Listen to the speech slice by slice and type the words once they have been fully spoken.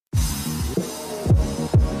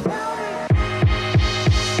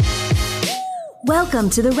Welcome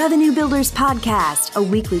to the Revenue Builders Podcast, a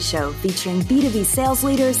weekly show featuring B2B sales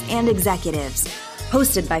leaders and executives.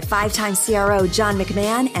 Hosted by five-time CRO John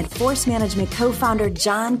McMahon and Force Management co-founder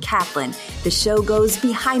John Kaplan, the show goes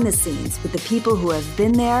behind the scenes with the people who have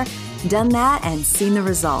been there, done that, and seen the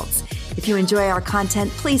results. If you enjoy our content,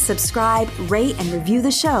 please subscribe, rate, and review the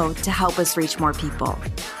show to help us reach more people.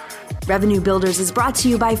 Revenue Builders is brought to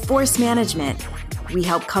you by Force Management. We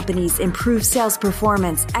help companies improve sales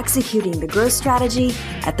performance, executing the growth strategy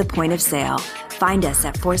at the point of sale. Find us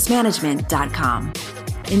at forcemanagement.com.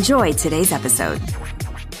 Enjoy today's episode.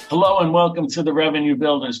 Hello and welcome to the Revenue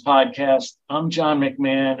Builders Podcast. I'm John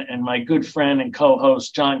McMahon, and my good friend and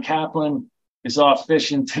co-host John Kaplan is off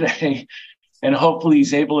fishing today, and hopefully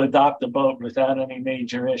he's able to dock the boat without any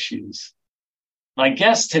major issues. My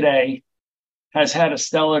guest today has had a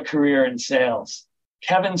stellar career in sales.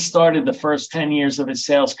 Kevin started the first 10 years of his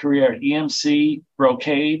sales career at EMC,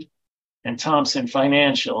 Brocade, and Thompson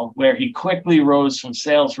Financial, where he quickly rose from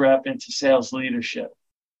sales rep into sales leadership.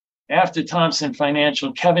 After Thompson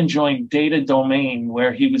Financial, Kevin joined Data Domain,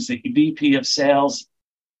 where he was the VP of sales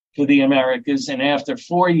for the Americas. And after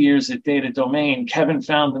 4 years at Data Domain, Kevin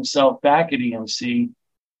found himself back at EMC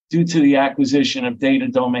due to the acquisition of Data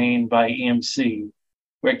Domain by EMC,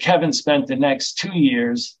 where Kevin spent the next 2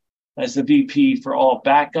 years as the VP for all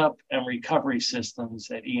backup and recovery systems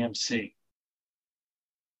at EMC.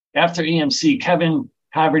 After EMC, Kevin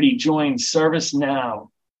Haverty joined ServiceNow,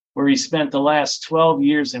 where he spent the last 12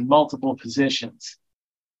 years in multiple positions.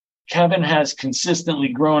 Kevin has consistently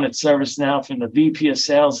grown at ServiceNow from the VP of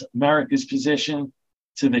Sales Americas position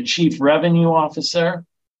to the Chief Revenue Officer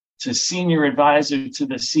to Senior Advisor to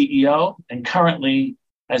the CEO, and currently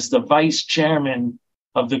as the Vice Chairman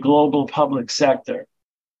of the Global Public Sector.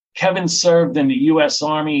 Kevin served in the U.S.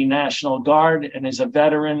 Army National Guard and is a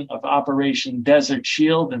veteran of Operation Desert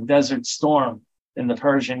Shield and Desert Storm in the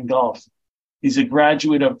Persian Gulf. He's a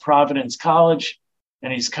graduate of Providence College,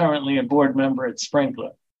 and he's currently a board member at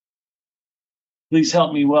Sprinkler. Please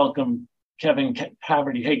help me welcome Kevin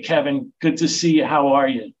Haverty. Hey, Kevin, good to see you. How are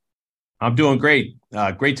you? I'm doing great.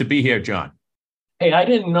 Great to be here, John. Hey, I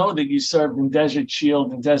didn't know that you served in Desert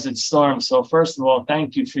Shield and Desert Storm. So first of all,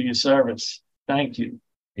 thank you for your service. Thank you.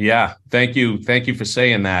 Yeah, thank you. Thank you for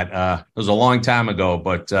saying that. It was a long time ago,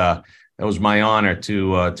 but it was my honor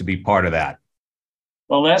to be part of that.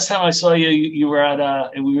 Well, last time I saw you, we were at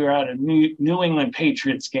a New England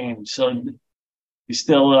Patriots game. So you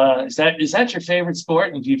still is that your favorite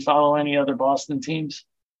sport? And do you follow any other Boston teams?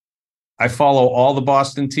 I follow all the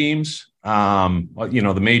Boston teams.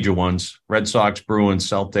 The major ones: Red Sox, Bruins,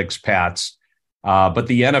 Celtics, Pats. But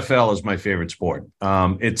the NFL is my favorite sport.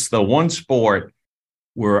 It's the one sport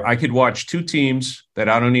where I could watch two teams that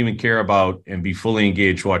I don't even care about and be fully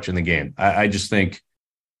engaged watching the game. I just think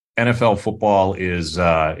NFL football is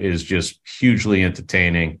just hugely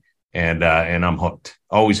entertaining, and I'm hooked.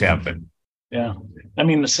 Always have been. Yeah, I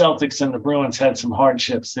mean the Celtics and the Bruins had some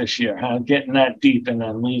hardships this year, getting that deep and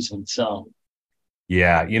then losing. So,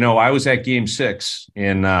 yeah, I was at Game 6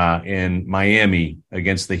 in Miami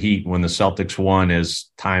against the Heat when the Celtics won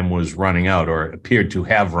as time was running out, or appeared to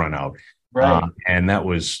have run out. Right. And that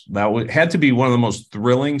had to be one of the most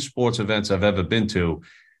thrilling sports events I've ever been to.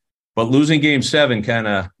 But losing Game 7 kind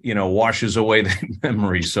of, washes away that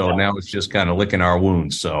memory. So now it's just kind of licking our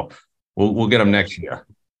wounds. So we'll get them next year.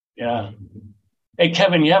 Yeah. Hey,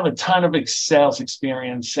 Kevin, you have a ton of sales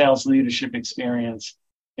experience, sales leadership experience,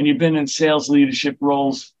 and you've been in sales leadership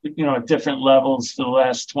roles, at different levels for the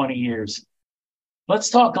last 20 years. Let's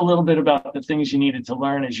talk a little bit about the things you needed to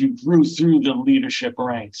learn as you grew through the leadership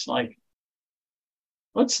ranks.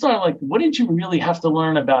 Let's start, what did you really have to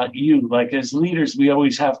learn about you? As leaders, we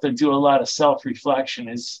always have to do a lot of self-reflection.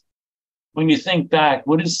 Is when you think back,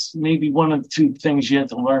 what is maybe one of the two things you had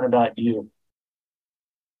to learn about you?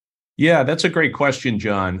 Yeah, that's a great question,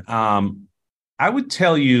 John. I would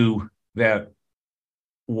tell you that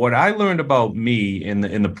what I learned about me in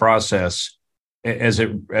the process, as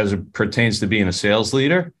it pertains to being a sales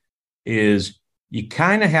leader, is you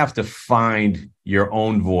kind of have to find your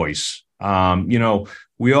own voice.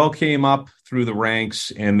 We all came up through the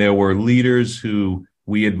ranks, and there were leaders who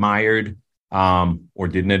we admired or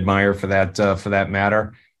didn't admire for that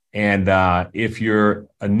matter. And if you're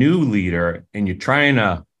a new leader and you're trying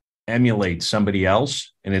to emulate somebody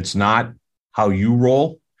else and it's not how you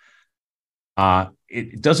roll,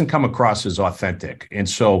 it doesn't come across as authentic. And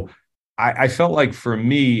so I felt like for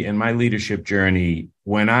me in my leadership journey,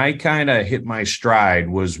 when I kind of hit my stride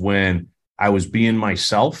was when I was being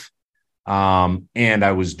myself, and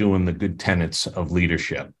I was doing the good tenets of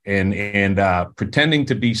leadership, and pretending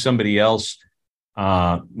to be somebody else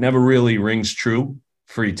never really rings true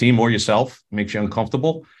for your team or yourself, makes you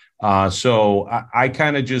uncomfortable. So I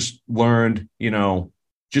kind of just learned,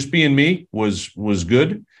 just being me was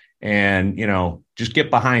good. And, just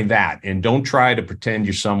get behind that and don't try to pretend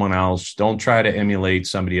you're someone else. Don't try to emulate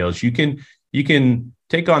somebody else. You can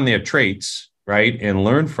take on their traits, right, and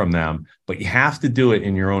learn from them, but you have to do it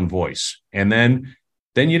in your own voice. And then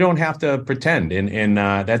you don't have to pretend. And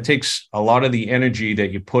that takes a lot of the energy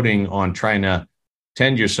that you're putting on trying to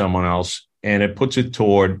pretend you're someone else. And it puts it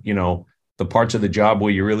toward, the parts of the job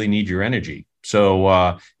where you really need your energy.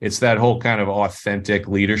 So it's that whole kind of authentic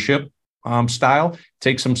leadership style.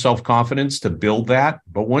 Takes some self-confidence to build that.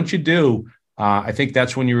 But once you do, I think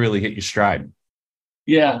that's when you really hit your stride.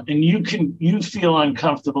 Yeah. And you feel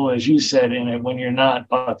uncomfortable, as you said, in it when you're not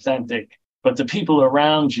authentic, but the people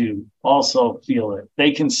around you also feel it.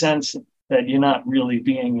 They can sense that you're not really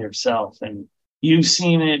being yourself. And you've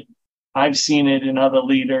seen it. I've seen it in other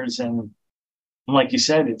leaders. And like you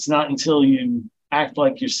said, it's not until you act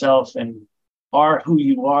like yourself and are who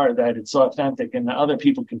you are that it's authentic and the other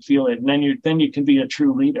people can feel it. And then you can be a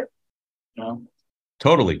true leader.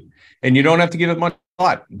 Totally. And you don't have to give it much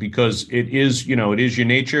thought because it is your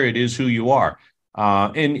nature. It is who you are.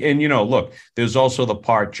 And look, there's also the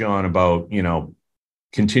part, John, about,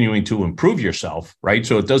 continuing to improve yourself, right?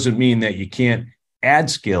 So it doesn't mean that you can't add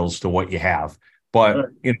skills to what you have.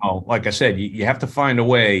 But, like I said, you have to find a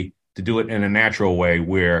way to do it in a natural way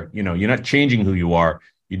where, you're not changing who you are.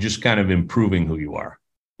 You're just kind of improving who you are.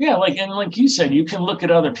 Yeah. Like you said, you can look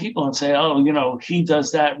at other people and say, oh, he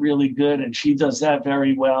does that really good and she does that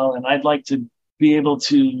very well. And I'd like to be able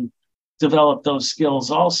to develop those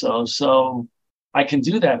skills also. So I can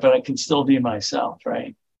do that, but I can still be myself.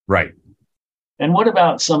 Right. Right. And what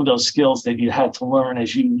about some of those skills that you had to learn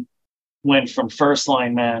as you went from first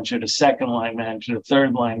line manager to second line manager to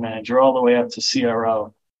third line manager, all the way up to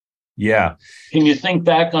CRO? Yeah. Can you think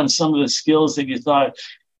back on some of the skills that you thought,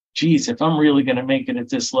 geez, if I'm really going to make it at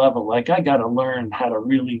this level, like I got to learn how to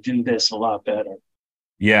really do this a lot better?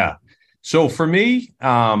 Yeah. So for me,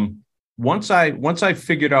 once I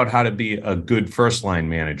figured out how to be a good first line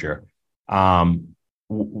manager,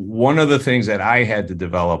 one of the things that I had to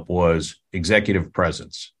develop was executive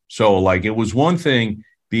presence. So like it was one thing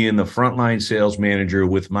being the frontline sales manager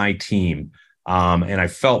with my team. And I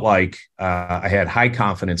felt like I had high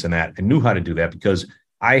confidence in that and knew how to do that because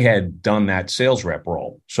I had done that sales rep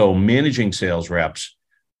role. So managing sales reps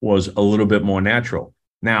was a little bit more natural.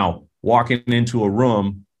 Now, walking into a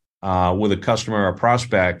room with a customer or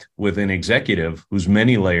prospect with an executive who's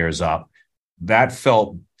many layers up, that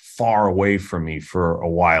felt far away from me for a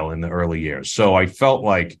while in the early years. So I felt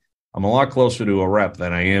like I'm a lot closer to a rep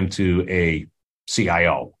than I am to a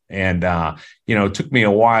CIO. And, it took me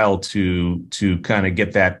a while to kind of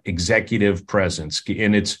get that executive presence.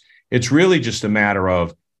 And it's really just a matter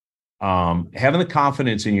of having the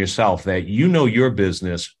confidence in yourself that you know your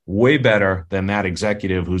business way better than that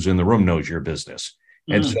executive who's in the room knows your business.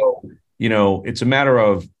 And so, it's a matter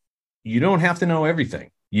of you don't have to know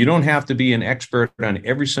everything. You don't have to be an expert on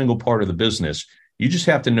every single part of the business. You just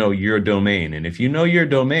have to know your domain. And if you know your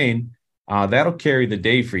domain, that'll carry the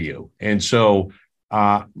day for you. And so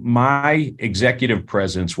my executive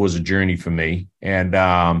presence was a journey for me. And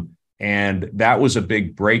that was a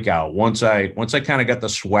big breakout. Once I kind of got the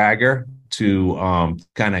swagger to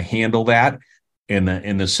kind of handle that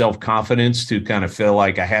and the self-confidence to kind of feel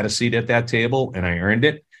like I had a seat at that table and I earned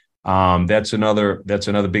it. That's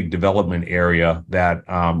another big development area that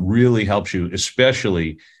really helps you,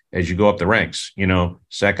 especially as you go up the ranks,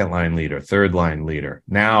 second line leader, third line leader.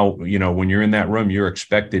 Now, when you're in that room, you're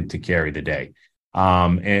expected to carry the day.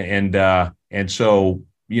 And so,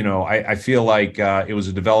 I feel like it was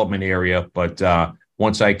a development area, but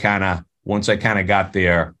once I kind of got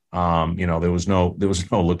there, there was no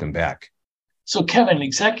looking back. So Kevin,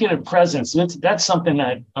 executive presence, that's something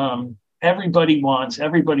that everybody wants,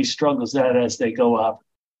 everybody struggles at as they go up.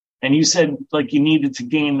 And you said like you needed to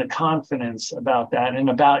gain the confidence about that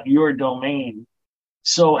and about your domain.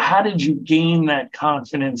 So how did you gain that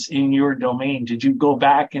confidence in your domain? Did you go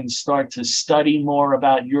back and start to study more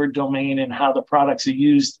about your domain and how the products are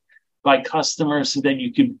used by customers so that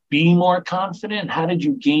you could be more confident? How did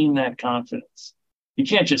you gain that confidence? You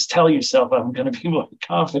can't just tell yourself, I'm going to be more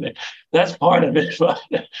confident. That's part of it, but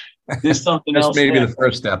there's something else. That's maybe the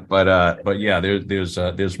first step, but yeah,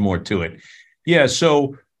 there's more to it. Yeah.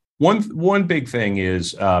 So one big thing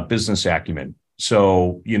is business acumen.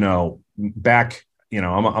 So, back,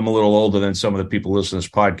 I'm a little older than some of the people listening to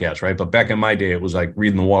this podcast, right? But back in my day, it was like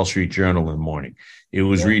reading the Wall Street Journal in the morning. It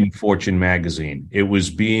was reading Fortune magazine. It was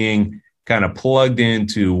being kind of plugged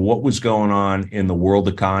into what was going on in the world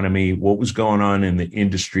economy, what was going on in the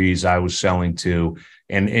industries I was selling to,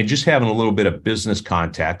 and just having a little bit of business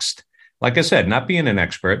context. Like I said, not being an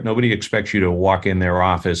expert, nobody expects you to walk in their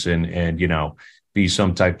office and be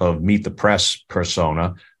some type of meet the press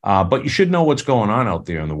persona. But you should know what's going on out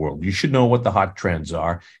there in the world. You should know what the hot trends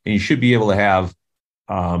are, and you should be able to have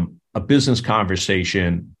a business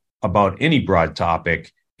conversation about any broad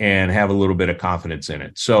topic and have a little bit of confidence in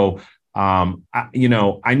it. So, I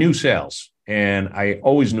knew sales, and I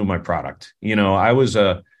always knew my product. I was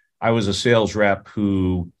a sales rep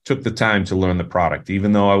who took the time to learn the product,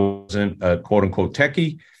 even though I wasn't a quote unquote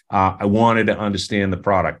techie. I wanted to understand the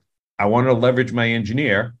product. I wanted to leverage my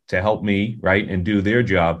engineer to help me, right, and do their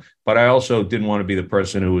job. But I also didn't want to be the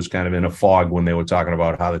person who was kind of in a fog when they were talking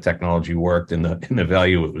about how the technology worked and the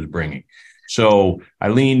value it was bringing. So I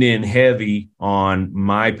leaned in heavy on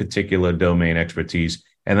my particular domain expertise.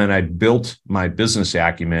 And then I built my business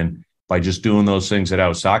acumen by just doing those things that I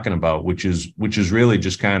was talking about, which is really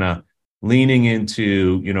just kind of leaning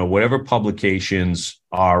into, whatever publications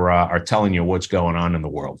are telling you what's going on in the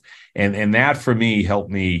world. And that for me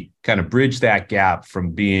helped me kind of bridge that gap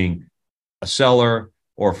from being a seller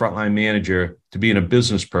or a frontline manager to being a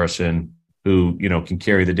business person who, can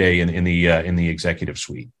carry the day in the executive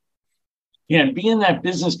suite. Yeah, and being that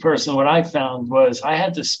business person, what I found was I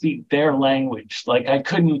had to speak their language. Like I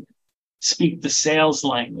couldn't speak the sales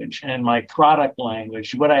language and my product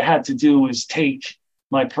language. What I had to do was take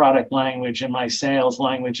my product language and my sales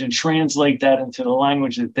language and translate that into the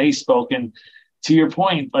language that they spoke. And to your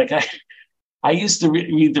point, like I used to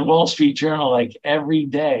read the Wall Street Journal like every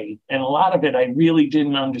day, and a lot of it I really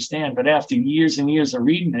didn't understand. But after years and years of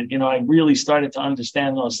reading it, I really started to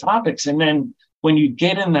understand those topics. And then when you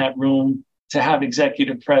get in that room to have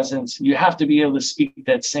executive presence, you have to be able to speak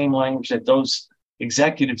that same language that those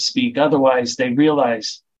executives speak. Otherwise, they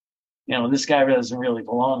realize, this guy doesn't really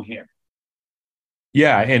belong here.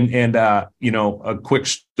 Yeah. And a quick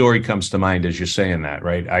story comes to mind as you're saying that,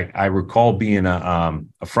 right? I recall being a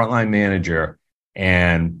frontline manager,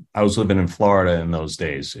 and I was living in Florida in those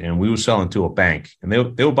days, and we were selling to a bank, and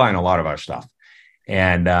they were buying a lot of our stuff.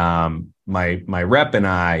 And my rep and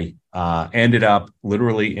I ended up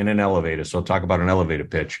literally in an elevator. So I'll talk about an elevator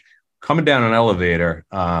pitch. Coming down an elevator,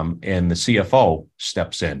 and the CFO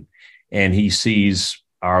steps in, and he sees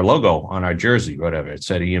our logo on our jersey, whatever. It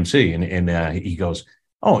said EMC. And he goes,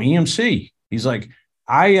 "Oh, EMC." He's like,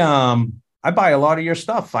 I buy a lot of your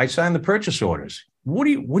stuff. I sign the purchase orders. What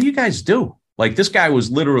do you guys do? Like, this guy was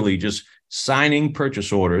literally just signing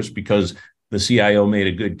purchase orders because the CIO made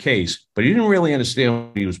a good case, but he didn't really understand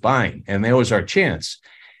what he was buying. And there was our chance.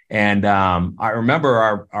 And I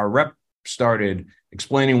remember our rep started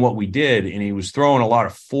explaining what we did, and he was throwing a lot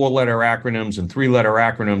of 4-letter acronyms and 3-letter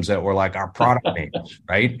acronyms that were like our product names,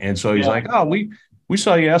 right? And so he's like, "Oh, we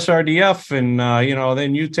saw you SRDF, and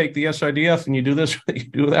then you take the SRDF and you do this, you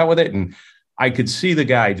do that with it." And I could see the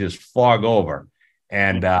guy just fog over,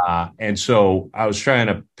 and so I was trying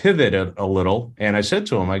to pivot a little, and I said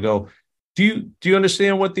to him, I go, "Do you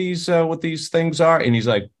understand what these things are?" And he's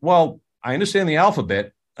like, "Well, I understand the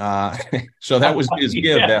alphabet." So that was his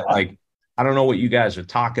give. Yeah. That, like, I don't know what you guys are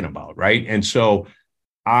talking about, right? And so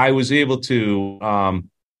I was able to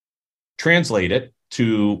translate it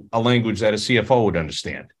to a language that a CFO would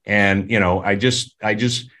understand. And, I just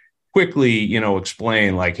quickly,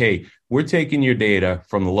 explain, like, "Hey, we're taking your data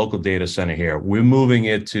from the local data center here. We're moving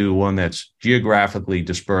it to one that's geographically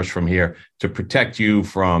dispersed from here to protect you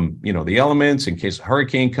from, the elements in case a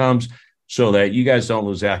hurricane comes, so that you guys don't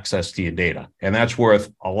lose access to your data." And that's worth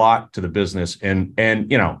a lot to the business. And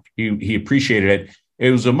he appreciated it.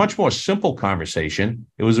 It was a much more simple conversation.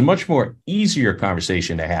 It was a much more easier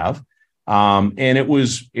conversation to have. And it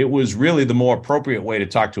was really the more appropriate way to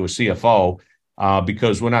talk to a CFO,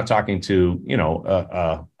 because we're not talking to,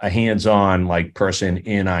 a hands-on like person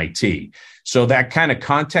in IT. So that kind of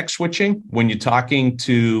context switching when you're talking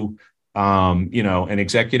to an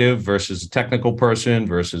executive versus a technical person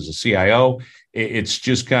versus a CIO, it's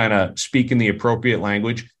just kind of speaking the appropriate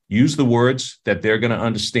language, use the words that they're going to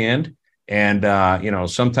understand. And,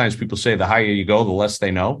 sometimes people say the higher you go, the less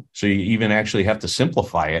they know. So you even actually have to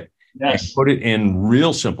simplify it. Yes. And put it in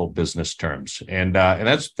real simple business terms. And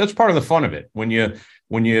that's part of the fun of it. When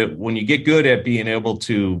you get good at being able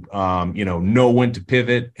to, know when to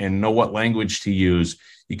pivot and know what language to use,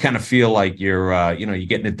 you kind of feel like you're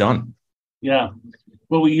getting it done. Yeah.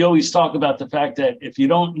 Well, we always talk about the fact that if you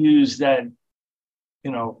don't use that,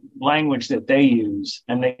 language that they use,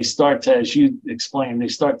 and they start to, as you explained, they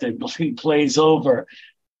start to glaze over,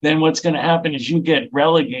 then what's going to happen is you get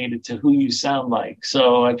relegated to who you sound like.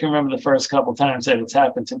 So I can remember the first couple of times that it's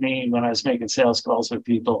happened to me when I was making sales calls with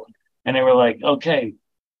people, and they were like, okay,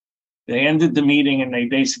 they ended the meeting and they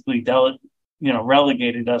basically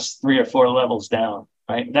relegated us 3 or 4 levels down.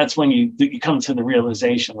 Right. That's when you come to the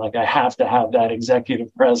realization, like, I have to have that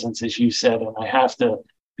executive presence, as you said, and I have to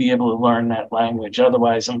be able to learn that language.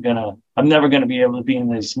 Otherwise, I'm never going to be able to be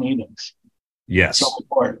in these meetings. Yes. So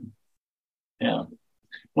important. Yeah.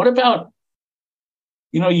 What about,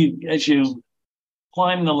 as you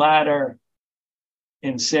climb the ladder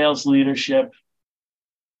in sales leadership,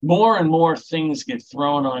 more and more things get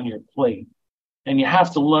thrown on your plate, and you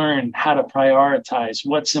have to learn how to prioritize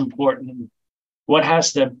what's important, what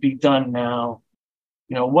has to be done now,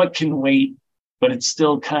 what can wait, but it's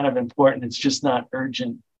still kind of important. It's just not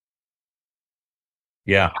urgent.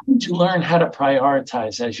 Yeah. How did you learn how to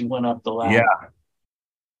prioritize as you went up the ladder? Yeah.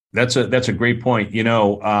 That's a great point. You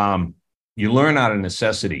learn out of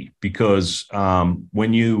necessity, because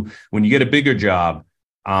when you get a bigger job,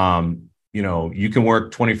 you can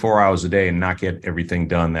work 24 hours a day and not get everything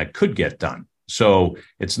done that could get done. So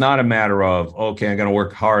it's not a matter of, okay, I'm going to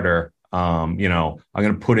work harder. I'm going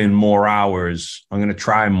to put in more hours. I'm going to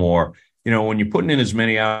try more. When you're putting in as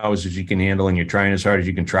many hours as you can handle and you're trying as hard as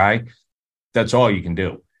you can try, that's all you can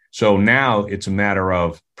do. So now it's a matter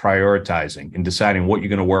of prioritizing and deciding what you're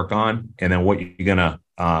going to work on, and then what you're going to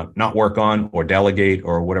not work on or delegate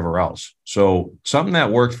or whatever else. So something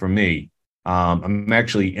that worked for me, I'm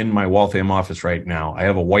actually in my Waltham office right now. I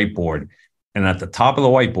have a whiteboard, and at the top of the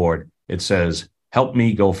whiteboard, it says, "Help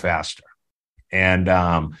me go faster."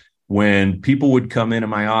 And when people would come into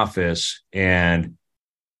my office and,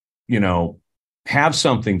 have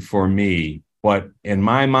something for me, but in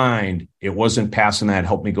my mind, it wasn't passing that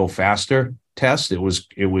 "help me go faster" test. It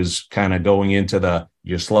was kind of going into the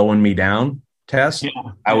 "you're slowing me down" test.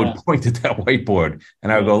 I would point at that whiteboard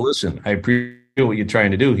and I would go, "Listen, I appreciate what you're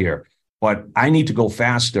trying to do here, but I need to go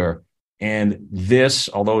faster. And this,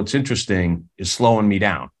 although it's interesting, is slowing me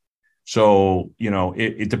down." So,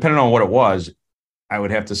 it depended on what it was. I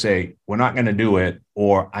would have to say, "We're not going to do it,"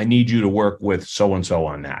 or "I need you to work with so-and-so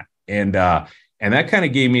on that." And that kind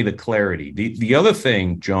of gave me the clarity. The other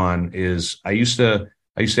thing, John, is I used to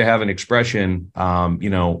have an expression,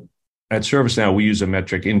 at ServiceNow, we use a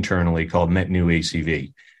metric internally called net new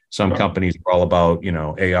ACV. Some companies are all about,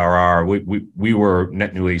 ARR. We were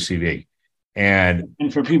net new ACV. And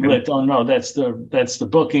for people that don't know, that's the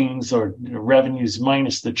bookings or revenues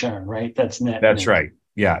minus the churn, right? That's net. That's right.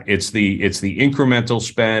 Yeah, it's the incremental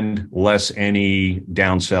spend less any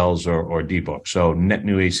downsells or debook. So net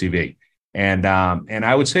new ACV. And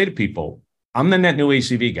I would say to people, I'm the net new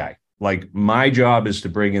ACV guy. Like, my job is to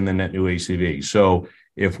bring in the net new ACV. So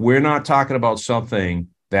if we're not talking about something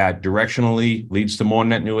that directionally leads to more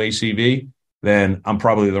net new ACV, then I'm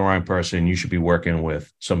probably the wrong person. You should be working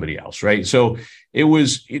with somebody else, right? So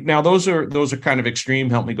now those are kind of extreme.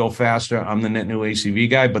 Help me go faster. I'm the net new ACV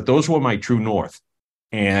guy, but those were my true north.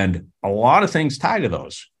 And a lot of things tie to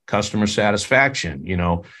those: customer satisfaction,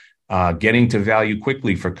 getting to value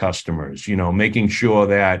quickly for customers, making sure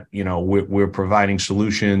that, we're providing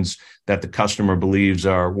solutions that the customer believes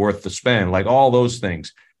are worth the spend, like all those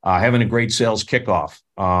things, having a great sales kickoff,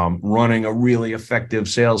 running a really effective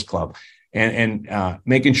sales club, and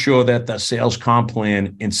making sure that the sales comp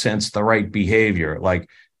plan incents the right behavior. Like,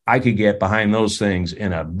 I could get behind those things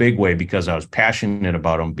in a big way because I was passionate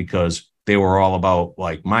about them, because they were all about,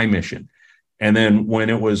 like, my mission. And then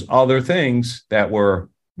when it was other things that were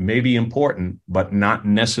maybe important, but not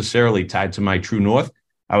necessarily tied to my true north,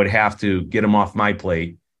 I would have to get them off my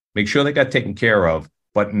plate, make sure they got taken care of,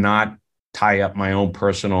 but not tie up my own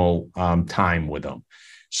personal time with them.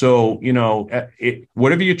 So,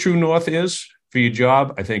 whatever your true north is for your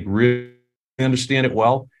job, I think really understand it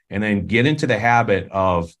well, and then get into the habit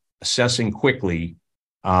of assessing quickly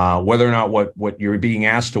whether or not what you're being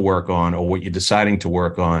asked to work on or what you're deciding to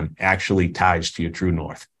work on actually ties to your true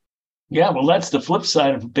north. Yeah, well, that's the flip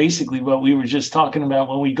side of basically what we were just talking about.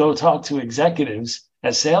 When we go talk to executives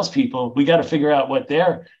as salespeople, we got to figure out what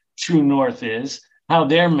their true north is, how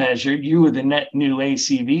they're measured. You were the net new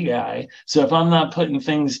ACV guy. So if I'm not putting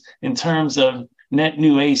things in terms of net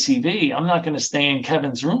new ACV, I'm not going to stay in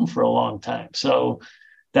Kevin's room for a long time. So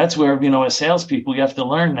that's where, as salespeople, you have to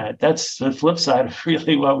learn that. That's the flip side of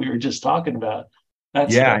really what we were just talking about.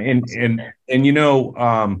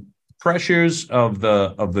 Pressures of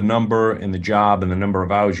the number and the job and the number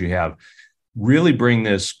of hours you have really bring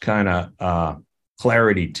this kind of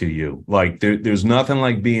clarity to you. Like, there's nothing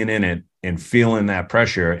like being in it and feeling that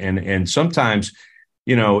pressure. And sometimes,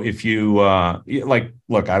 if you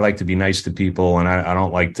look, I like to be nice to people, and I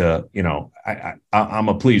don't like to, I'm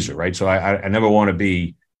a pleaser, right? So I never want to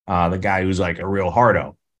be the guy who's like a real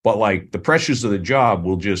hardo, but like the pressures of the job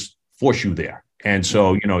will just force you there. And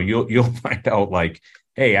so, you'll find out like,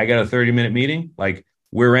 hey, I got a 30-minute meeting. Like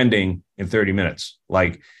we're ending in 30 minutes.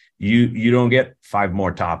 Like you don't get 5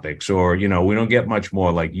 more topics, or, we don't get much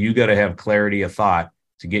more. Like you got to have clarity of thought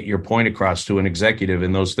to get your point across to an executive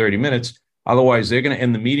in those 30 minutes. Otherwise, they're going to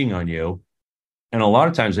end the meeting on you. And a lot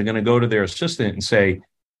of times they're going to go to their assistant and say,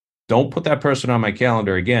 don't put that person on my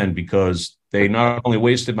calendar again, because they not only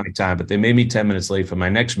wasted my time, but they made me 10 minutes late for my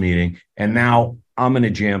next meeting. And now I'm in a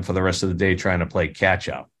jam for the rest of the day trying to play catch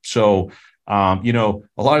up. So, a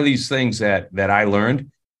lot of these things that I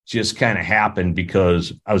learned just kind of happened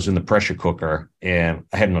because I was in the pressure cooker and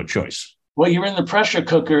I had no choice. Well, you're in the pressure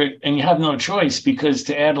cooker and you have no choice, because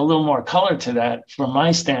to add a little more color to that, from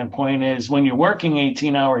my standpoint, is when you're working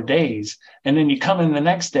 18-hour days and then you come in the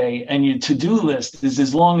next day and your to-do list is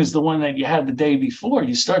as long as the one that you had the day before,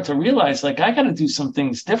 you start to realize, like, I got to do some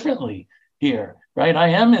things differently here, right? I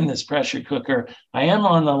am in this pressure cooker. I am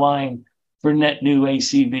on the line for net new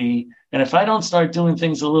ACV. And if I don't start doing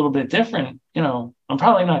things a little bit different, I'm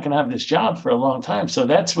probably not going to have this job for a long time. So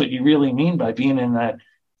that's what you really mean by being in that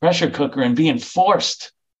pressure cooker and being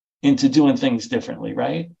forced into doing things differently,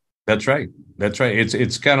 right? That's right.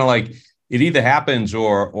 It's kind of like it either happens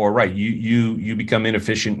or right. You become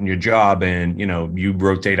inefficient in your job, and you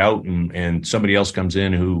rotate out, and somebody else comes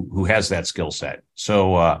in who has that skill set.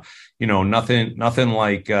 So nothing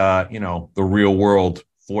like the real world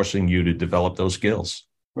forcing you to develop those skills.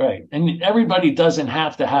 Right. And everybody doesn't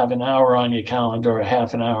have to have an hour on your calendar or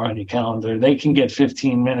half an hour on your calendar. They can get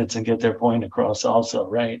 15 minutes and get their point across also,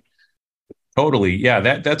 right? Totally. Yeah,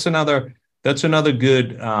 that's another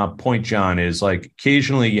good point, John, is like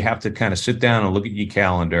occasionally you have to kind of sit down and look at your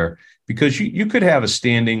calendar, because you could have a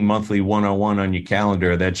standing monthly one-on-one on your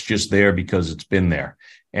calendar that's just there because it's been there.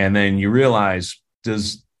 And then you realize,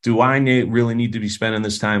 do I really need to be spending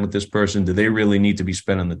this time with this person? Do they really need to be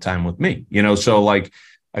spending the time with me? So like,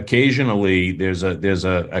 occasionally there's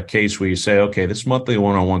a case where you say, okay, this monthly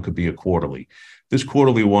one-on-one could be a quarterly. This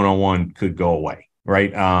quarterly one-on-one could go away,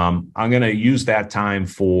 right? I'm going to use that time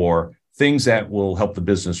for things that will help the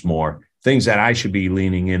business more, things that I should be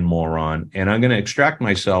leaning in more on. And I'm going to extract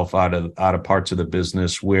myself out of parts of the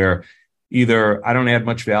business where either I don't add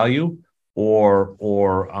much value or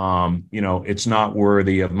it's not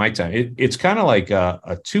worthy of my time. It's kind of like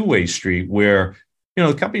a two-way street where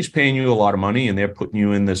the company's paying you a lot of money and they're putting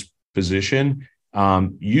you in this position.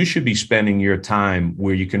 You should be spending your time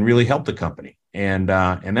where you can really help the company. And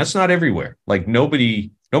that's not everywhere. Like nobody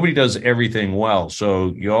does everything well.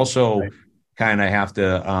 So you also kind of have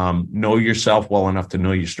to know yourself well enough to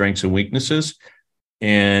know your strengths and weaknesses.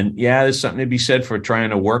 And yeah, there's something to be said for trying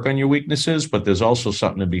to work on your weaknesses, but there's also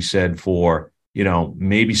something to be said for,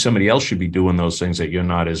 maybe somebody else should be doing those things that you're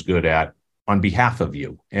not as good at on behalf of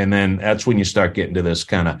you. And then that's when you start getting to this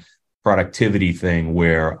kind of productivity thing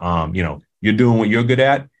where, you're doing what you're good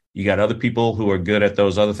at. You got other people who are good at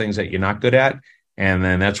those other things that you're not good at. And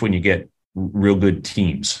then that's when you get real good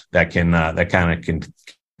teams that can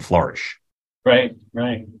flourish. Right.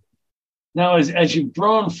 Now, as you've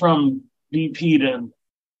grown from VP to,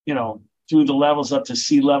 through the levels up to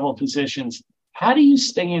C-level positions, how do you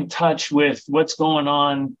stay in touch with what's going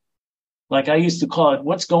on? Like I used to call it,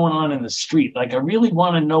 what's going on in the street. Like I really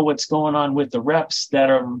want to know what's going on with the reps that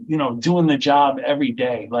are, doing the job every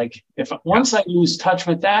day. Like once I lose touch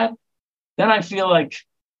with that, then I feel like,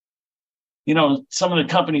 some of the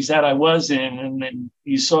companies that I was in, and then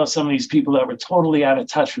you saw some of these people that were totally out of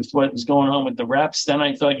touch with what was going on with the reps. Then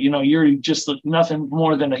I thought, you're just nothing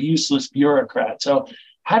more than a useless bureaucrat. So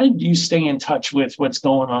how did you stay in touch with what's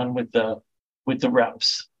going on with the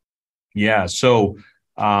reps? Yeah. So,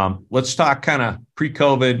 let's talk kind of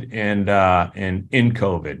pre-COVID and in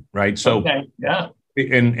COVID, right? So, okay, yeah.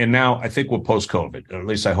 And now I think we're post-COVID, or at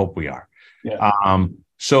least I hope we are. Yeah.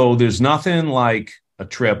 So there's nothing like a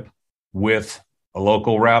trip with a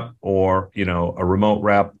local rep or, a remote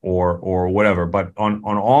rep or whatever. But on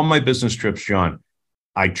all my business trips, John,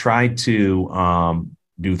 I try to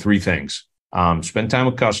do 3 things: spend time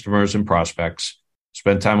with customers and prospects,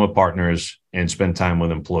 spend time with partners, and spend time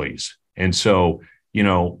with employees. And so,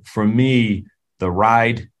 for me, the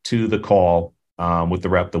ride to the call with the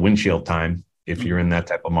rep, the windshield time, if you're in that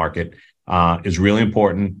type of market, is really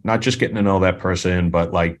important. Not just getting to know that person,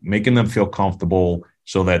 but like making them feel comfortable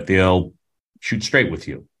so that they'll shoot straight with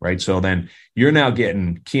you, right? So then you're now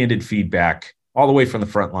getting candid feedback all the way from the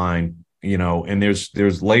front line and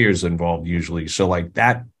there's layers involved usually. So like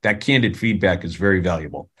that candid feedback is very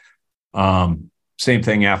valuable. Same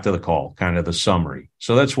thing after the call, kind of the summary.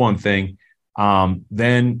 So that's one thing.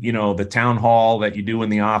 Then, the town hall that you do in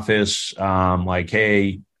the office, like,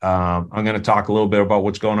 hey, I'm going to talk a little bit about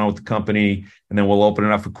what's going on with the company, and then we'll open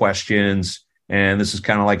it up for questions. And this is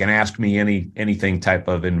kind of like an ask me anything type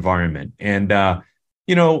of environment. And,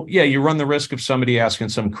 you run the risk of somebody asking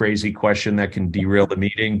some crazy question that can derail the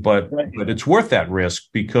meeting, but it's worth that risk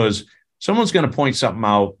because someone's going to point something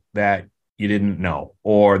out that you didn't know,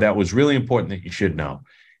 or that was really important that you should know.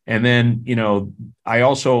 And then, I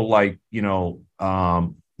also like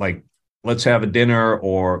let's have a dinner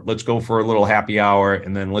or let's go for a little happy hour.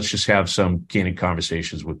 And then let's just have some candid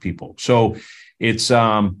conversations with people. So it's,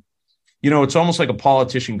 it's almost like a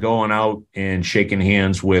politician going out and shaking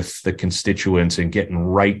hands with the constituents and getting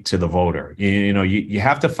right to the voter. You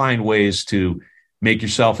have to find ways to make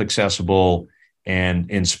yourself accessible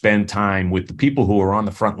and spend time with the people who are on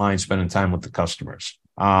the front line, spending time with the customers.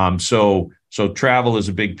 So travel is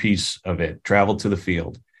a big piece of it, travel to the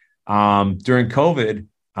field. During COVID,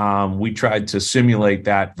 we tried to simulate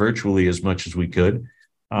that virtually as much as we could.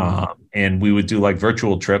 And we would do like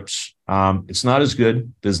virtual trips. It's not as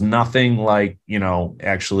good. There's nothing like,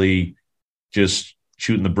 actually just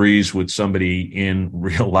shooting the breeze with somebody in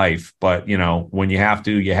real life. But, when you have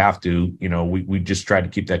to, you have to, we just try to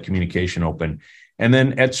keep that communication open. And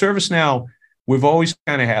then at ServiceNow, we've always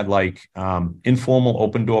kind of had like informal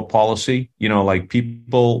open door policy, like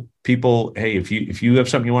people, hey, if you have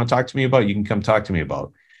something you want to talk to me about, you can come talk to me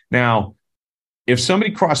about. Now, if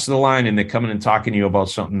somebody crosses the line and they're coming and talking to you about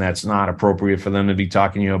something that's not appropriate for them to be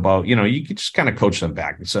talking to you about, you could just kind of coach them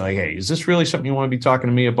back and say, like, hey, is this really something you want to be talking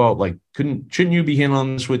to me about? Like, shouldn't you be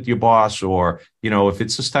handling this with your boss? Or, if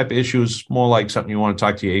it's this type of issue, it's more like something you want to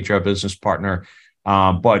talk to your HR business partner.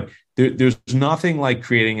 But there's nothing like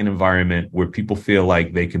creating an environment where people feel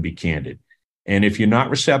like they can be candid. And if you're not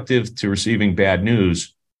receptive to receiving bad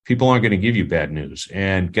news, people aren't going to give you bad news.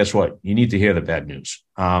 And guess what? You need to hear the bad news.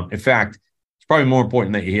 In fact, it's probably more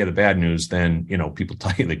important that you hear the bad news than, people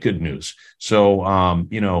tell you the good news. So,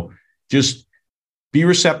 just be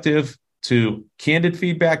receptive to candid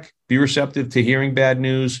feedback, be receptive to hearing bad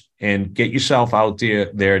news, and get yourself out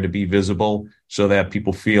there to be visible so that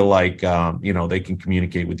people feel like, they can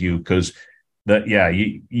communicate with you. Because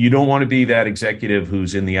you don't want to be that executive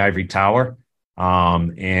who's in the ivory tower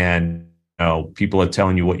and people are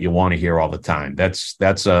telling you what you want to hear all the time. That's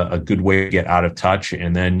a good way to get out of touch.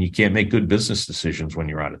 And then you can't make good business decisions when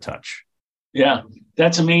you're out of touch. Yeah,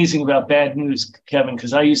 that's amazing about bad news, Kevin,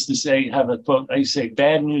 because I used to have a quote. I used to say,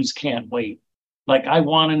 bad news can't wait. Like, I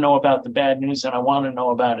want to know about the bad news and I want to know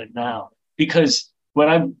about it now, because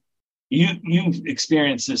you've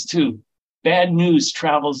experienced this too. Bad news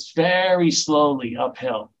travels very slowly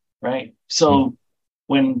uphill, right? So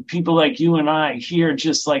when people like you and I hear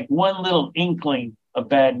just like one little inkling of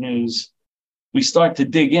bad news, we start to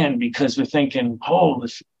dig in because we're thinking,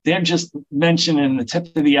 if they're just mentioning the tip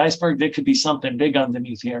of the iceberg, there could be something big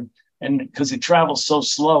underneath here. And because it travels so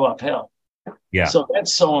slow uphill. Yeah. So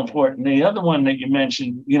that's so important. The other one that you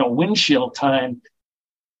mentioned, windshield time,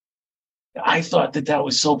 I thought that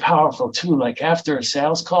was so powerful too. Like after a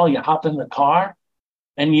sales call, you hop in the car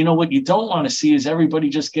and what you don't want to see is everybody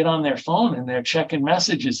just get on their phone and they're checking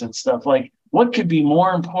messages and stuff. Like, what could be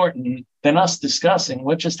more important than us discussing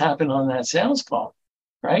what just happened on that sales call,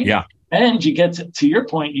 right? Yeah. And you get to your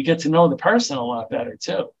point, you get to know the person a lot better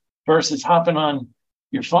too, versus hopping on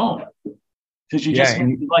your phone. Because you just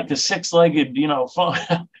like the six-legged, phone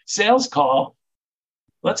sales call.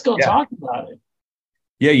 Let's go talk about it.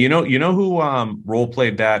 Yeah, you know who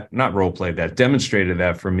demonstrated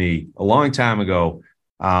that for me a long time ago.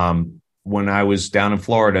 When I was down in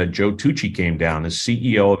Florida, Joe Tucci came down as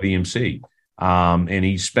CEO of EMC. And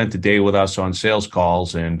he spent the day with us on sales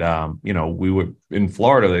calls. And, we were in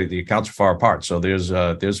Florida, the accounts are far apart. So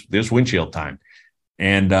there's windshield time.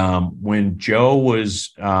 And when Joe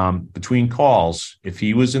was between calls, if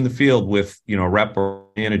he was in the field with, a rep or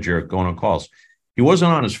manager going on calls, he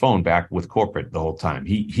wasn't on his phone back with corporate the whole time.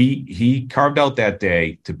 He carved out that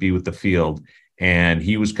day to be with the field. And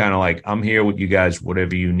he was kind of like, I'm here with you guys,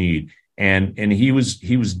 whatever you need. And he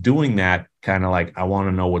was doing that kind of like, I want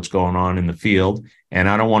to know what's going on in the field. And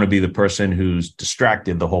I don't want to be the person who's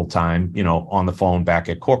distracted the whole time, on the phone back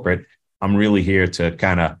at corporate. I'm really here to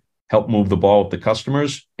kind of help move the ball with the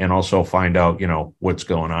customers and also find out, what's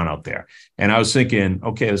going on out there. And I was thinking,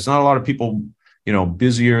 okay, there's not a lot of people,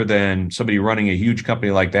 busier than somebody running a huge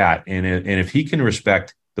company like that. And if he can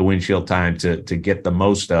respect the windshield time to get the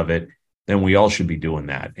most of it, then we all should be doing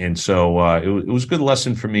that. And so it was a good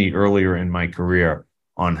lesson for me earlier in my career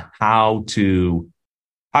on how to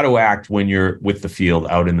act when you're with the field,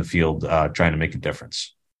 out in the field, trying to make a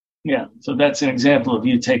difference. Yeah. So that's an example of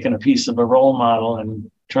you taking a piece of a role model and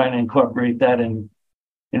trying to incorporate that in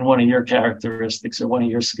one of your characteristics or one of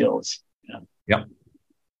your skills. Yeah. Yep.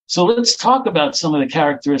 So let's talk about some of the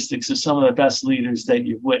characteristics of some of the best leaders that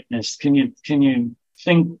you've witnessed. Can you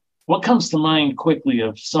think, what comes to mind quickly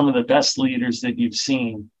of some of the best leaders that you've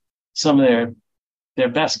seen, some of their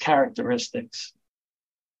best characteristics?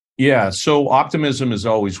 Yeah. So optimism is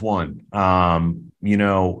always one.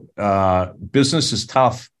 Business is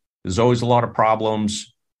tough. There's always a lot of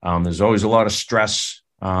problems. There's always a lot of stress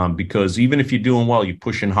because even if you're doing well, you're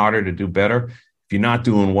pushing harder to do better. If you're not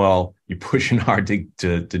doing well, you're pushing hard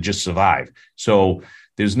to just survive. So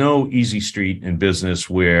there's no easy street in business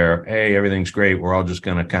where, hey, everything's great. We're all just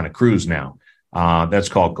going to kind of cruise now. That's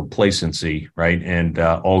called complacency, right? And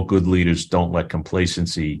all good leaders don't let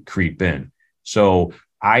complacency creep in. So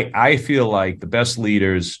I feel like the best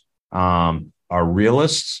leaders are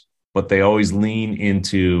realists, but they always lean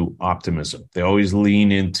into optimism. They always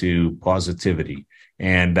lean into positivity.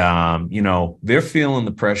 And, they're feeling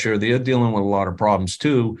the pressure. They're dealing with a lot of problems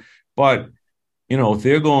too. But, if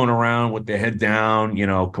they're going around with their head down,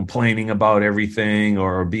 complaining about everything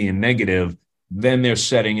or being negative, then they're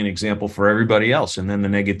setting an example for everybody else. And then the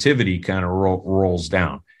negativity kind of rolls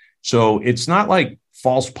down. So it's not like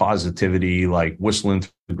false positivity, like whistling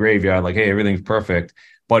through the graveyard, like, hey, everything's perfect.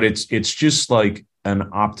 But it's just like an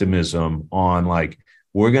optimism on like,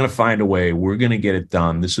 we're going to find a way, we're going to get it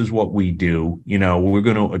done. This is what we do. We're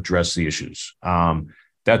going to address the issues.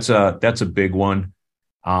 That's a big one.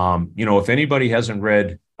 If anybody hasn't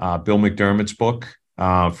read Bill McDermott's book,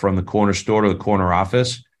 From the Corner Store to the Corner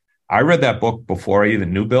Office, I read that book before I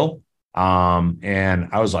even knew Bill. And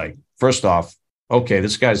I was like, first off, okay,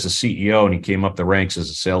 this guy's the CEO and he came up the ranks as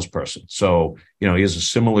a salesperson. So, he has a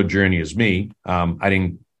similar journey as me. I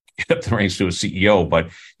didn't get up the ranks to a CEO, but,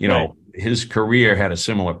 right. His career had a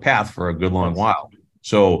similar path for a good long while.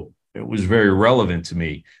 So it was very relevant to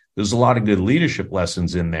me. There's a lot of good leadership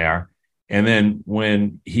lessons in there. And then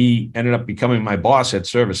when he ended up becoming my boss at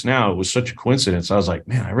ServiceNow, it was such a coincidence. I was like,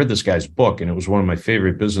 man, I read this guy's book and it was one of my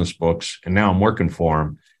favorite business books. And now I'm working for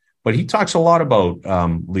him. But he talks a lot about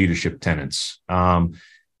leadership tenets.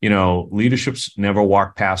 Leaderships never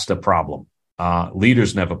walk past a problem.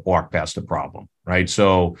 Leaders never walk past a problem, right?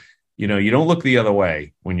 So, you don't look the other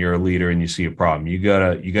way when you're a leader and you see a problem. You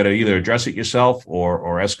gotta either address it yourself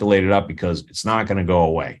or escalate it up because it's not going to go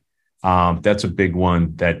away. That's a big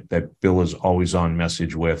one that Bill is always on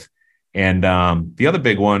message with. And the other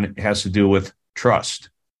big one has to do with trust.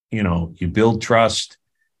 You build trust.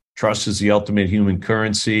 Trust is the ultimate human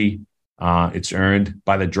currency. It's earned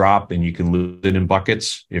by the drop, and you can lose it in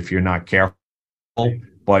buckets if you're not careful.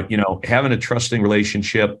 But, having a trusting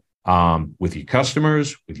relationship with your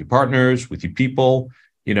customers, with your partners, with your people,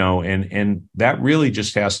 and that really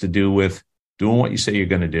just has to do with doing what you say you're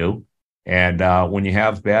going to do. And when you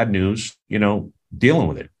have bad news, dealing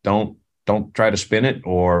with it. Don't try to spin it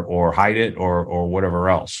or hide it or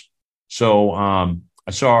whatever else. So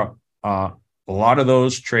I saw a lot of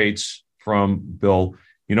those traits from Bill.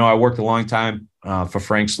 I worked a long time for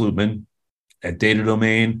Frank Slootman at Data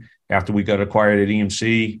Domain after we got acquired at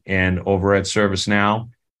EMC and over at ServiceNow.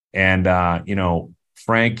 And,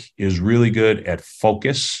 Frank is really good at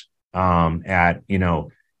focus, Frank's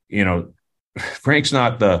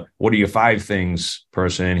not the, what are your 5 things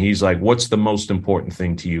person? He's like, what's the most important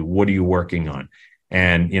thing to you? What are you working on?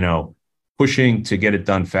 And, pushing to get it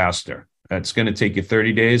done faster. That's going to take you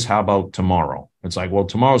 30 days. How about tomorrow? It's like, well,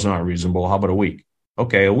 tomorrow's not reasonable. How about a week?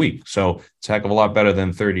 Okay, a week. So it's a heck of a lot better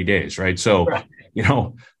than 30 days, right? So, right.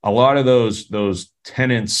 A lot of those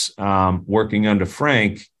tenets working under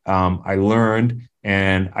Frank, I learned,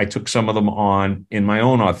 and I took some of them on in my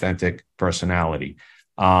own authentic personality.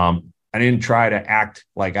 I didn't try to act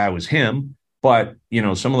like I was him, but,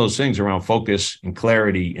 some of those things around focus and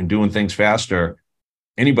clarity and doing things faster,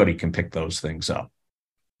 anybody can pick those things up.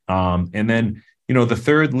 And then, the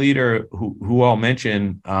third leader who I'll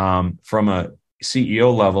mention from a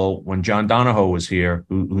CEO level, when John Donahoe was here,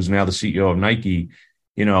 who's now the CEO of Nike,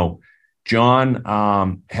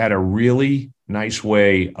 John had a really nice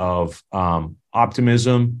way of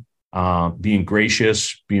optimism, being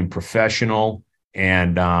gracious, being professional,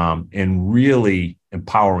 and really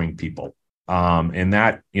empowering people. And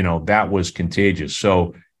that, that was contagious.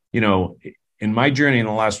 So, in my journey in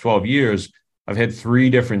the last 12 years, I've had 3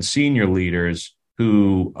 different senior leaders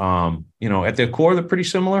who, at their core, they're pretty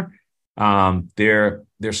similar. Their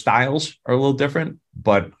styles are a little different,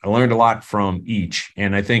 but I learned a lot from each.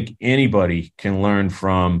 And I think anybody can learn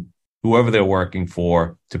from whoever they're working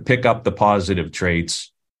for to pick up the positive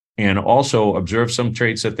traits and also observe some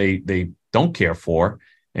traits that they don't care for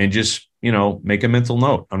and just, make a mental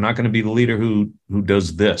note. I'm not going to be the leader who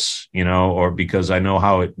does this, or because I know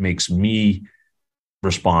how it makes me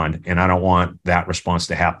respond. And I don't want that response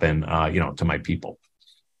to happen, to my people.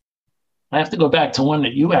 I have to go back to one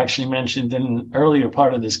that you actually mentioned in an earlier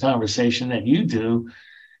part of this conversation that you do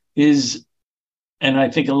is, and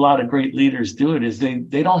I think a lot of great leaders do it, is they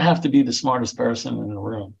don't have to be the smartest person in the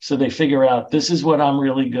room. So they figure out, this is what I'm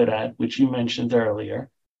really good at, which you mentioned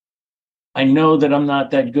earlier. I know that I'm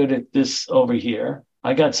not that good at this over here.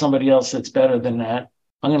 I got somebody else that's better than that.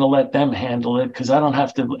 I'm going to let them handle it because I don't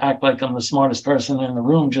have to act like I'm the smartest person in the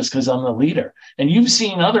room just because I'm the leader. And you've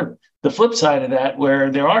seen the flip side of that, where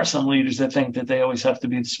there are some leaders that think that they always have to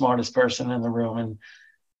be the smartest person in the room.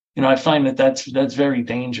 And, I find that that's very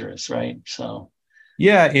dangerous, right? So.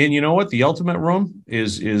 Yeah. And you know what? The ultimate room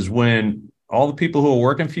is when all the people who are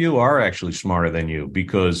working for you are actually smarter than you,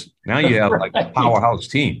 because now you have like a powerhouse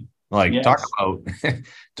team. Like yes.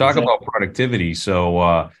 talk about productivity. So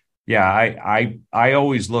I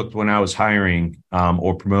always looked when I was hiring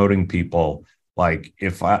or promoting people, like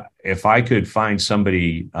if I could find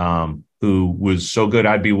somebody who was so good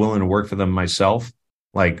I'd be willing to work for them myself,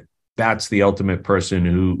 like that's the ultimate person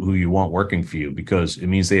who you want working for you, because it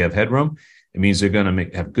means they have headroom. It means they're going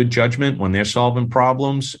to have good judgment when they're solving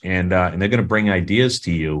problems, and they're going to bring ideas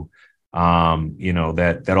to you.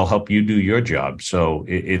 That'll help you do your job. So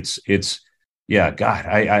it's God,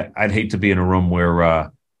 I'd hate to be in a room where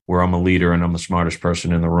I'm a leader and I'm the smartest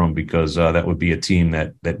person in the room, because that would be a team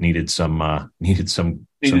that needed some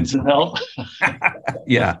help.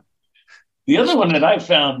 Yeah. The other one that I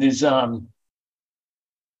found is they're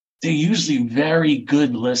usually very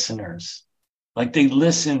good listeners. Like they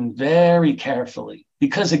listen very carefully,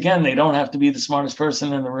 because again, they don't have to be the smartest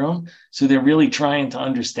person in the room. So they're really trying to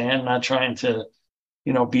understand, not trying to,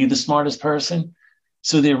 be the smartest person.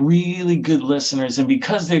 So they're really good listeners. And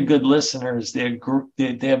because they're good listeners, they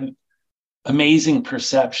have amazing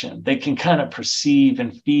perception. They can kind of perceive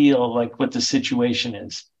and feel like what the situation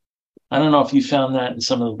is. I don't know if you found that in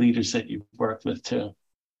some of the leaders that you've worked with too.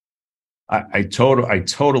 I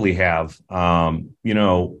totally have.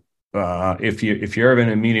 If you're ever in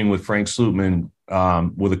a meeting with Frank Slootman,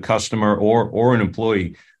 with a customer or an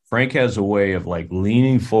employee, Frank has a way of like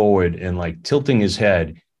leaning forward and like tilting his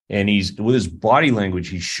head, and he's with his body language,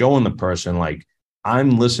 he's showing the person like,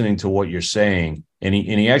 I'm listening to what you're saying, and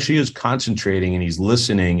he actually is concentrating and he's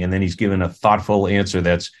listening, and then he's giving a thoughtful answer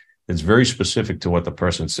that's very specific to what the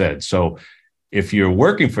person said. So if you're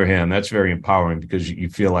working for him, that's very empowering, because you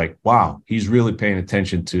feel like, wow, he's really paying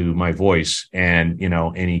attention to my voice, and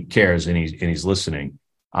he cares, and he's listening.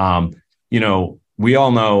 We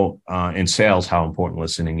all know in sales how important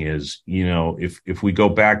listening is. If we go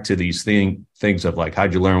back to these things of like,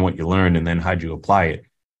 how'd you learn what you learned, and then how'd you apply it?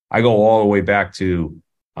 I go all the way back to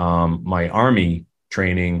my Army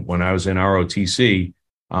training. When I was in ROTC,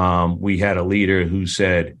 we had a leader who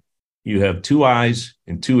said, you have 2 eyes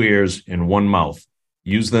and 2 ears and 1 mouth.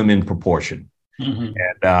 Use them in proportion. Mm-hmm.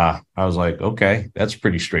 And I was like, okay, that's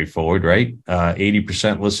pretty straightforward, right?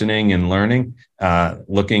 80% listening and learning,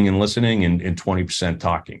 looking and listening, and 20%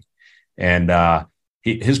 talking. And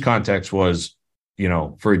his context was,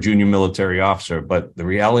 for a junior military officer. But the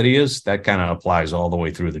reality is that kind of applies all the way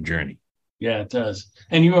through the journey. Yeah, it does.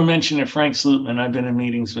 And you were mentioning Frank Slootman. I've been in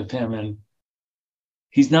meetings with him, and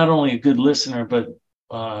he's not only a good listener, but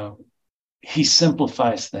he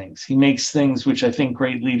simplifies things. He makes things, which I think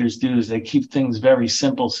great leaders do, is they keep things very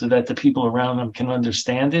simple so that the people around them can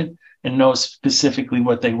understand it and know specifically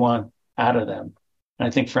what they want out of them. And I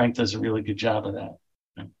think Frank does a really good job of that.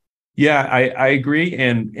 Yeah, I agree.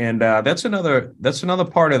 And that's another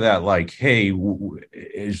part of that. Like, hey,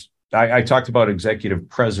 I talked about executive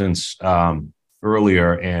presence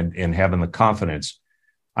earlier and having the confidence.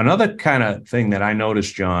 Another kind of thing that I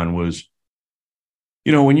noticed, John, was,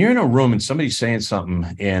 when you're in a room and somebody's saying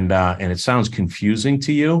something and it sounds confusing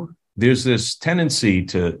to you, there's this tendency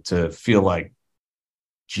to feel like,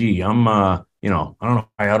 gee, I'm, I don't know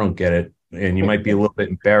why I don't get it. And you might be a little bit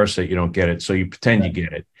embarrassed that you don't get it. So you pretend you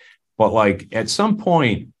get it. But like at some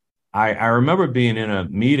point, I remember being in a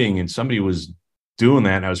meeting and somebody was doing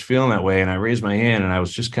that and I was feeling that way. And I raised my hand and I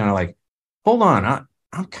was just kind of like, hold on,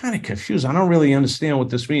 I'm kind of confused. I don't really understand what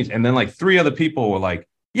this means. And then like 3 other people were like,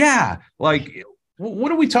 yeah, like,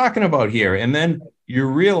 what are we talking about here? And then you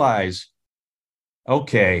realize,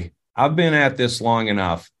 okay, I've been at this long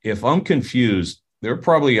enough. If I'm confused, there are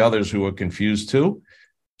probably others who are confused too.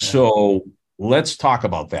 So let's talk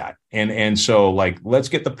about that. And so like, let's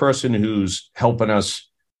get the person who's helping us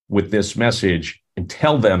with this message and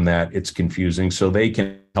tell them that it's confusing so they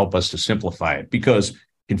can help us to simplify it, because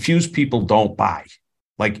confused people don't buy.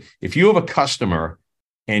 Like if you have a customer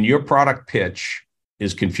and your product pitch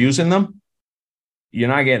is confusing them, you're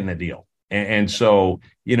not getting the deal. And so,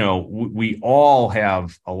 we all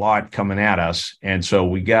have a lot coming at us. And so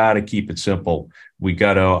we got to keep it simple. We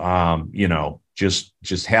got to,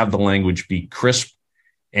 just have the language be crisp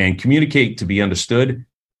and communicate to be understood.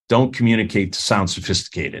 Don't communicate to sound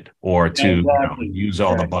sophisticated or to use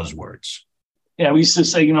all the buzzwords. Yeah, we used to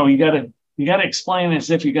say, you got to explain it as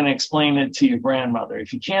if you're going to explain it to your grandmother.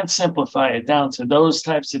 If you can't simplify it down to those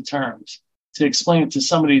types of terms, to explain it to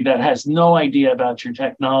somebody that has no idea about your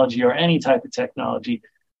technology or any type of technology,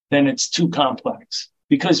 then it's too complex.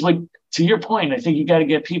 Because to your point, I think you got to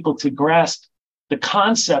get people to grasp the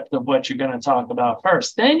concept of what you're going to talk about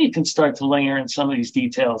first. Then you can start to layer in some of these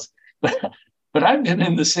details. But I've been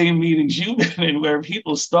in the same meetings you've been in where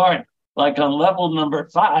people start like on level number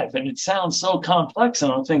 5, and it sounds so complex.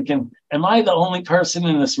 And I'm thinking, am I the only person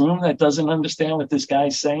in this room that doesn't understand what this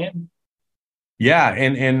guy's saying? Yeah,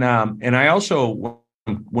 and I also,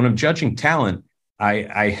 when I'm judging talent,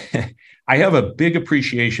 I I have a big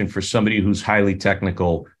appreciation for somebody who's highly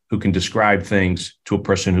technical, who can describe things to a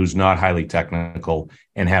person who's not highly technical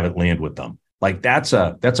and have it land with them. Like that's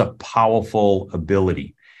a powerful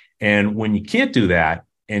ability. And when you can't do that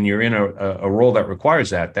and you're in a role that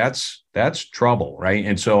requires that, that's trouble, right?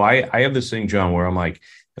 And so I have this thing, John, where I'm like,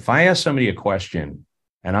 if I ask somebody a question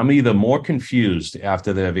and I'm either more confused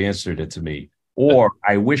after they've answered it to me, or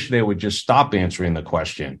I wish they would just stop answering the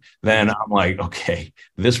question, then I'm like, okay,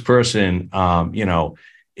 this person,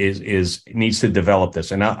 is needs to develop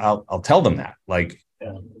this, and I'll tell them that. Like,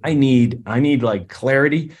 I need like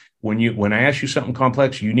clarity. When I ask you something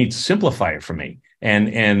complex, you need to simplify it for me,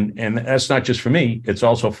 and that's not just for me; it's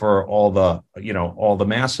also for all the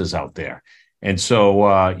masses out there. And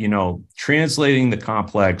so, translating the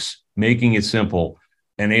complex, making it simple,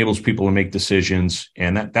 enables people to make decisions,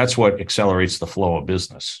 and that's what accelerates the flow of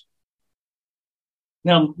business.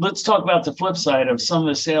 Now, let's talk about the flip side of some of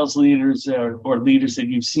the sales leaders or leaders that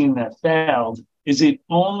you've seen that failed. Is it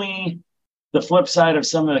only the flip side of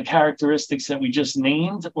some of the characteristics that we just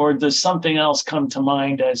named, or does something else come to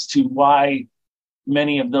mind as to why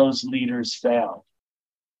many of those leaders failed?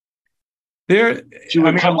 As you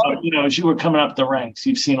were coming up the ranks,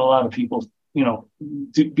 you've seen a lot of people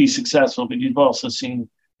be successful, but you've also seen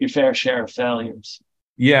your fair share of failures.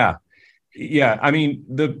 Yeah. I mean,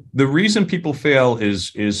 the reason people fail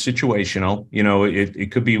is situational.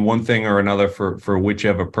 It could be one thing or another for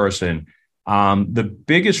whichever person. The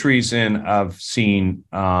biggest reason I've seen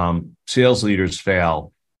sales leaders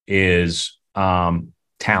fail is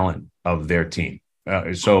talent of their team.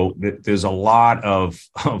 So there's a lot of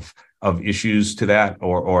issues to that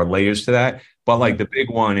or layers to that. But like the big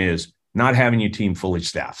one is not having your team fully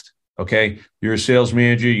staffed. Okay. You're a sales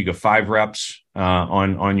manager, you got 5 reps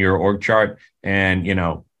on your org chart, and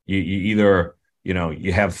you either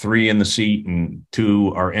you have 3 in the seat and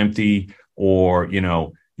 2 are empty, or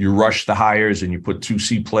you rush the hires and you put 2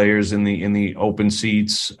 C players in the open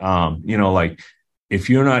seats. Like if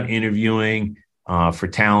you're not interviewing for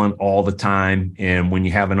talent all the time, and when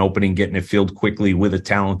you have an opening, getting it filled quickly with a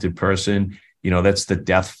talented person, that's the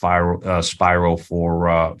death spiral for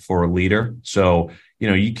a leader. So,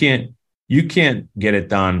 you can't get it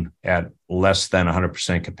done at less than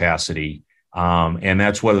 100% capacity. And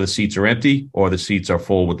that's whether the seats are empty or the seats are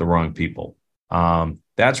full with the wrong people.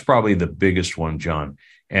 That's probably the biggest one, John.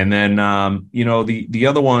 And then, the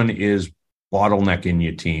other one is bottlenecking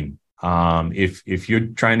your team. If you're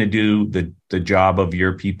trying to do the job of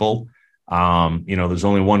your people, there's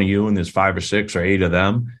only one of you and there's 5 or 6 or 8 of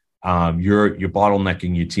them. You're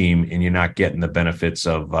bottlenecking your team and you're not getting the benefits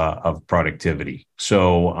of productivity.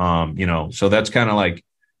 So, so that's kind of like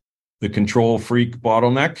the control freak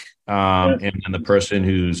bottleneck, and the person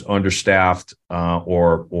who's understaffed,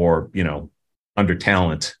 or under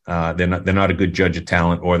talent. They're not a good judge of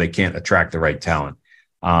talent, or they can't attract the right talent.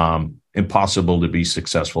 Impossible to be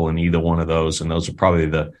successful in either one of those. And those are probably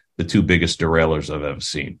the 2 biggest derailers I've ever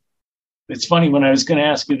seen. It's funny, when I was going to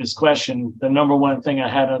ask you this question, the number one thing I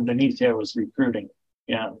had underneath there was recruiting.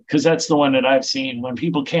 Yeah, because that's the one that I've seen. When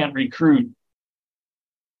people can't recruit,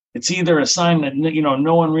 it's either a sign that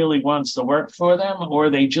no one really wants to work for them, or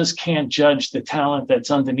they just can't judge the talent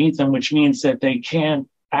that's underneath them, which means that they can't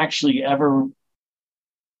actually ever,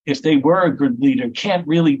 if they were a good leader, can't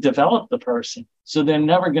really develop the person. So they're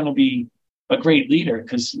never going to be a great leader,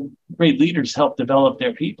 because great leaders help develop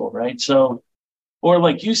their people, right? So, or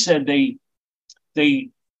like you said, they they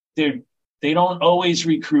they don't always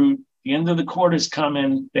recruit. The end of the quarter's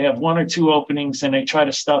coming. They have one or two openings, and they try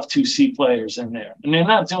to stuff two C players in there, and they're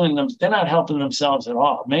not doing them. They're not helping themselves at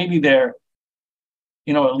all. Maybe they're,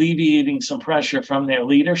 alleviating some pressure from their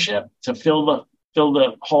leadership to fill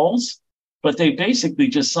the holes, but they basically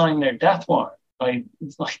just signed their death warrant. Like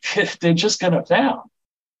they're just going to fail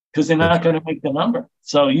because they're not going to make the number.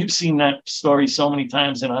 So you've seen that story so many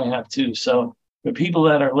times, and I have too. So the people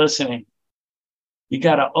that are listening, you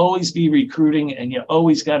got to always be recruiting, and you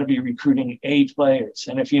always got to be recruiting A players.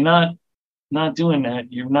 And if you're not doing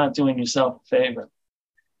that, you're not doing yourself a favor.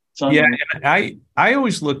 Yeah, and I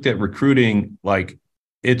always looked at recruiting like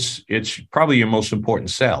it's probably your most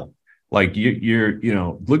important sell. Like you're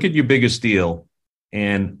look at your biggest deal,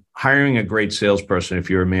 and hiring a great salesperson, if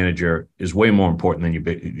you're a manager, is way more important than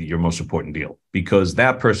your most important deal, because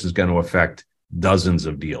that person is going to affect dozens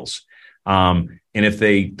of deals. And if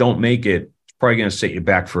they don't make it, it's probably going to set you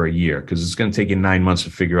back for a year, because it's going to take you 9 months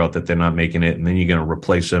to figure out that they're not making it. And then you're going to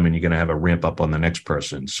replace them, and you're going to have a ramp up on the next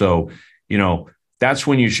person. So, that's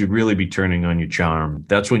when you should really be turning on your charm.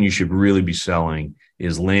 That's when you should really be selling,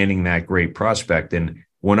 is landing that great prospect. And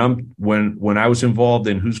when I was involved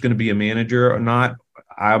in who's going to be a manager or not,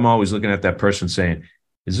 I'm always looking at that person saying,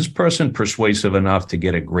 is this person persuasive enough to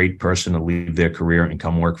get a great person to leave their career and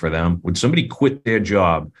come work for them? Would somebody quit their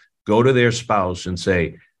job, go to their spouse and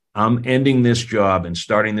say, I'm ending this job and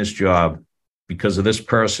starting this job because of this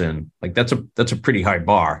person? Like that's a pretty high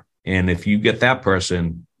bar. And if you get that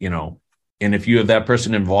person, and if you have that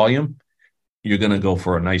person in volume, you're going to go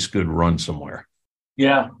for a nice, good run somewhere.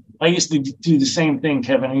 Yeah. I used to do the same thing,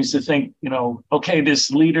 Kevin. I used to think, okay, this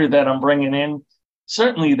leader that I'm bringing in,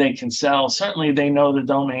 certainly they can sell. Certainly they know the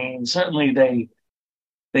domain. Certainly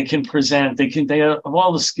they can present. They have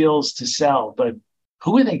all the skills to sell. But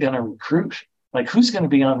who are they going to recruit? Like, who's going to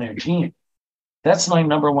be on their team? That's my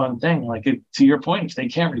number one thing. Like, to your point, if they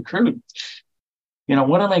can't recruit,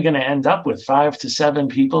 what am I going to end up with? 5 to 7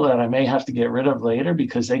 people that I may have to get rid of later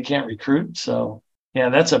because they can't recruit. So, yeah,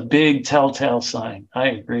 that's a big telltale sign. I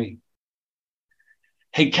agree.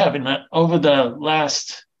 Hey, Kevin, over the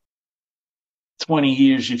last 20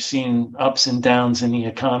 years, you've seen ups and downs in the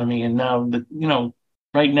economy. And now,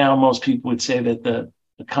 right now, most people would say that the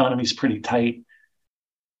economy is pretty tight.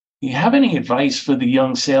 Do you have any advice for the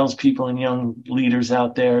young salespeople and young leaders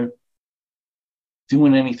out there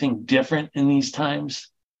doing anything different in these times,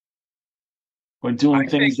 or doing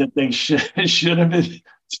things that they should have been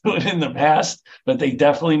doing in the past, but they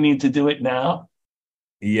definitely need to do it now?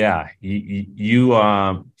 Yeah.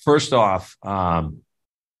 You first off,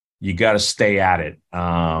 you got to stay at it.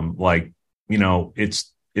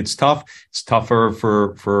 It's tough. It's tougher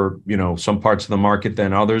for some parts of the market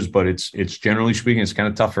than others, but it's generally speaking, it's kind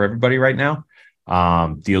of tough for everybody right now.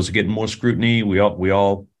 Deals are getting more scrutiny. We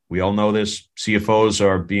all know this. CFOs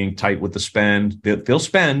are being tight with the spend. They'll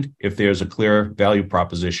spend if there's a clear value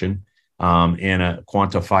proposition and a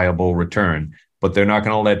quantifiable return, but they're not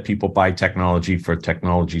going to let people buy technology for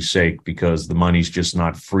technology's sake, because the money's just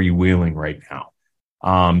not freewheeling right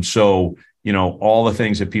now. So all the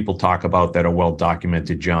things that people talk about that are well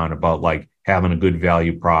documented, John, about like having a good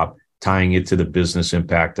value prop, tying it to the business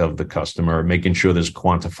impact of the customer, making sure there's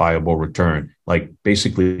quantifiable return, like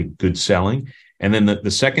basically good selling. And then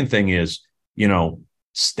the second thing is,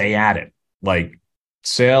 stay at it. Like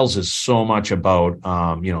sales is so much about,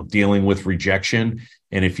 dealing with rejection.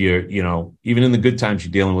 And if you're, even in the good times,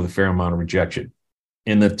 you're dealing with a fair amount of rejection.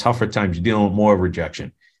 In the tougher times, you're dealing with more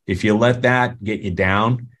rejection. If you let that get you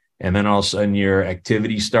down, and then all of a sudden your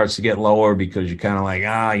activity starts to get lower because you're kind of like,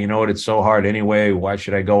 it's so hard anyway. Why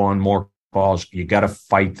should I go on more calls? You got to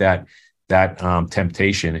fight that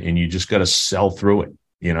temptation, and you just got to sell through it.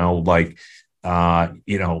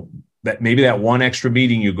 That maybe that one extra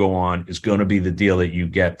meeting you go on is going to be the deal that you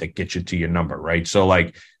get that gets you to your number, right? So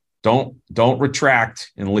like, don't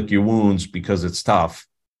retract and lick your wounds because it's tough.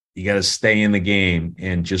 You got to stay in the game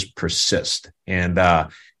and just persist. And,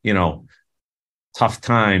 tough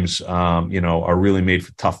times, are really made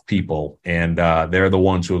for tough people. And they're the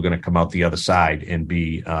ones who are going to come out the other side and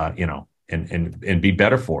be, and be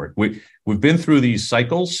better for it. We've been through these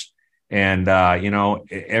cycles, and,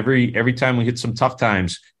 every time we hit some tough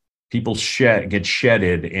times, people get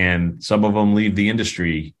shedded, and some of them leave the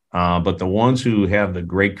industry. But the ones who have the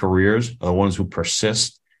great careers are the ones who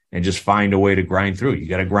persist and just find a way to grind through. You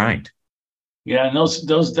got to grind. Yeah, and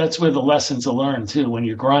that's where the lessons are learned too. When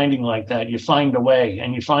you're grinding like that, you find a way,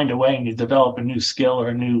 and you develop a new skill or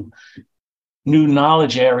a new new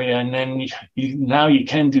knowledge area, and then now you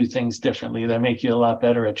can do things differently that make you a lot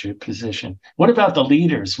better at your position. What about the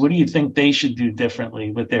leaders? What do you think they should do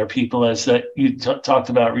differently with their people, as that you talked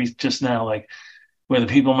about just now, like where the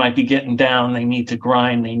people might be getting down, they need to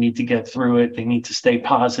grind, they need to get through it, they need to stay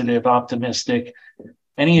positive, optimistic.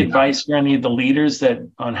 Any advice for any of the leaders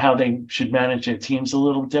on how they should manage their teams a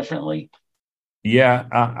little differently? Yeah,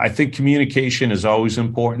 I think communication is always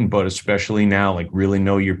important, but especially now, like really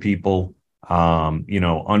know your people,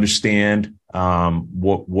 understand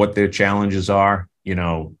what their challenges are,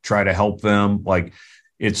 try to help them. Like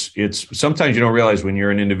it's sometimes you don't realize when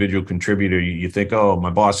you're an individual contributor, you think, oh, my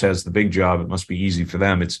boss has the big job, it must be easy for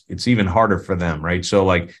them. It's even harder for them, right? So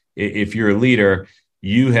like if you're a leader,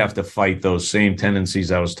 you have to fight those same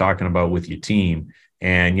tendencies I was talking about with your team.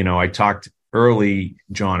 And, I talked early,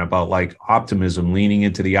 John, about like optimism, leaning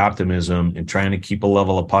into the optimism and trying to keep a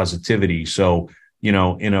level of positivity. So,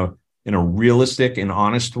 in a realistic and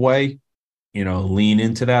honest way, lean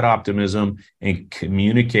into that optimism and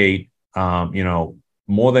communicate,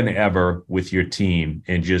 more than ever with your team,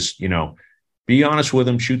 and just, be honest with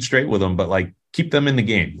them, shoot straight with them, but like keep them in the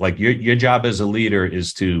game. Like your job as a leader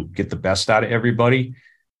is to get the best out of everybody.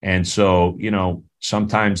 And so,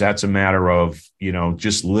 sometimes that's a matter of,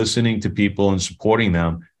 just listening to people and supporting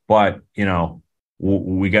them. But,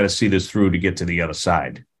 we got to see this through to get to the other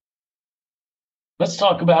side. Let's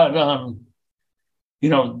talk about,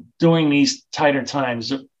 during these tighter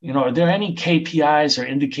times, are there any KPIs or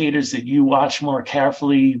indicators that you watch more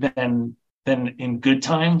carefully than in good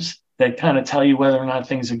times that kind of tell you whether or not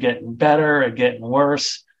things are getting better or getting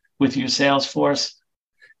worse with your sales force?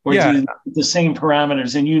 Or do you the same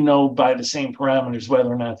parameters, and by the same parameters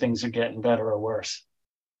whether or not things are getting better or worse?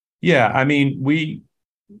 Yeah, I mean, we,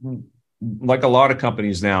 like a lot of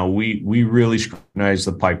companies now, we really scrutinize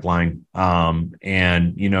the pipeline, and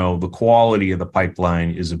the quality of the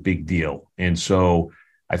pipeline is a big deal. And so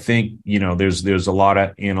I think there's a lot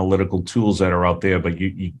of analytical tools that are out there, but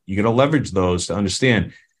you got to leverage those to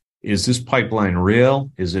understand. Is this pipeline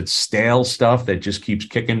real? Is it stale stuff that just keeps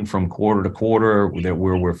kicking from quarter to quarter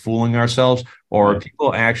where we're fooling ourselves? Or are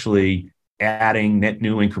people actually adding net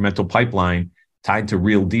new incremental pipeline tied to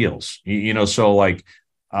real deals? So like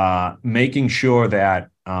making sure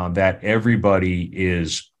that everybody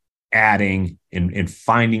is adding and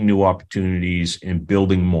finding new opportunities and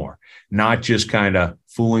building more, not just kind of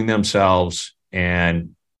fooling themselves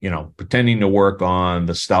and pretending to work on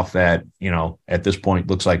the stuff that, at this point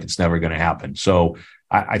looks like it's never going to happen. So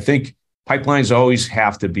I think pipelines always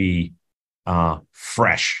have to be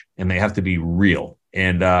fresh, and they have to be real.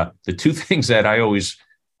 And the two things that I always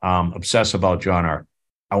obsess about, John, are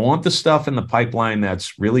I want the stuff in the pipeline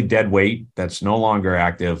that's really dead weight, that's no longer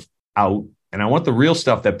active, out. And I want the real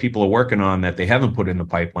stuff that people are working on that they haven't put in the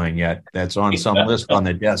pipeline yet, that's on some list on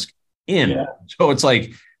the desk, in. Yeah. So it's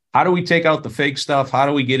like, how do we take out the fake stuff? How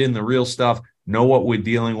do we get in the real stuff, know what we're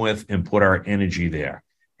dealing with, and put our energy there?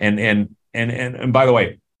 And by the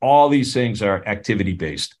way, all these things are activity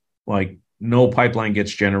based. Like no pipeline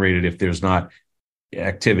gets generated if there's not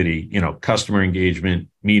activity, customer engagement,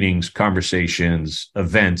 meetings, conversations,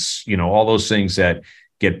 events, all those things that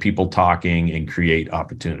get people talking and create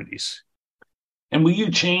opportunities. And will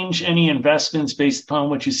you change any investments based upon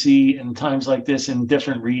what you see in times like this in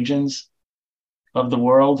different regions of the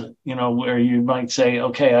world, where you might say,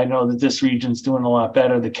 okay, I know that this region's doing a lot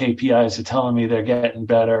better. The KPIs are telling me they're getting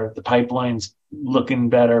better. The pipeline's looking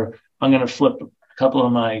better. I'm going to flip a couple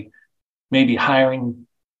of my maybe hiring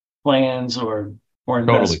plans or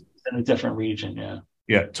investments in a different region. Yeah.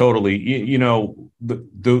 Yeah, totally.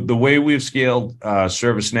 The way we've scaled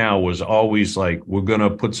ServiceNow was always like, we're going to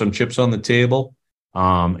put some chips on the table.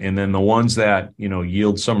 And then the ones that,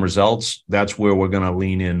 yield some results, that's where we're going to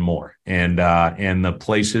lean in more. And the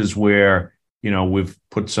places where, we've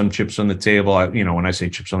put some chips on the table, when I say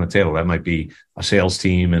chips on the table, that might be a sales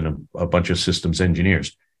team and a bunch of systems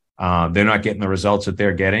engineers. They're not getting the results that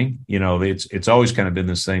they're getting. It's always kind of been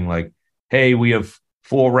this thing like, hey, we have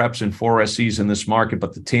 4 reps and 4 SCs in this market,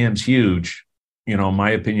 but the TAM's huge.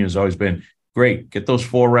 My opinion has always been, great, get those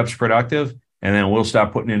 4 reps productive, and then we'll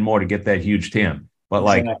start putting in more to get that huge TAM. But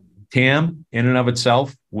like TAM in and of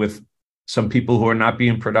itself, with some people who are not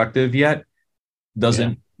being productive yet,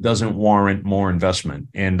 doesn't warrant more investment.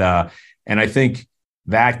 And I think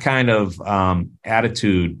that kind of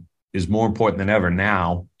attitude is more important than ever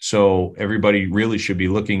now. So everybody really should be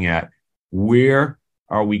looking at, where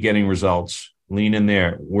are we getting results? Lean in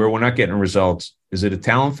there. Where we're not getting results, is it a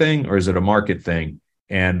talent thing or is it a market thing?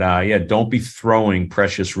 And don't be throwing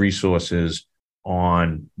precious resources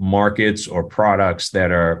on markets or products that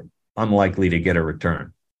are unlikely to get a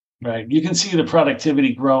return. Right. You can see the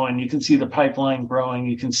productivity growing. You can see the pipeline growing.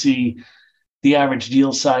 You can see the average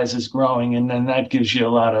deal size is growing. And then that gives you a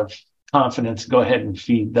lot of confidence to go ahead and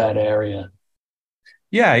feed that area.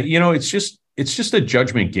 Yeah. It's just a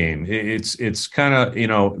judgment game. It's kind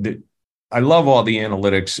of, I love all the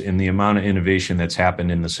analytics and the amount of innovation that's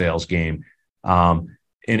happened in the sales game. And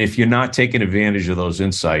if you're not taking advantage of those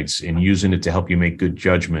insights and using it to help you make good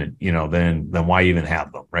judgment, then why even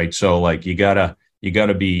have them, right? So like you gotta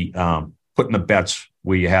be putting the bets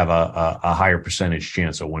where you have a higher percentage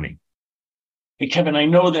chance of winning. Hey, Kevin, I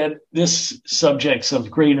know that this subject's of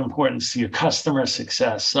great importance to your customer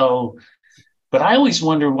success. But I always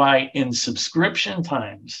wonder why in subscription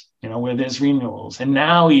times, where there's renewals, and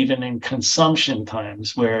now even in consumption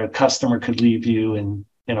times where a customer could leave you in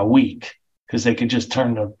a week because they could just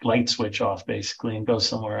turn the light switch off basically and go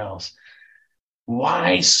somewhere else.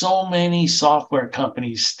 Why so many software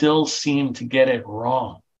companies still seem to get it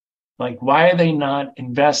wrong? Like, why are they not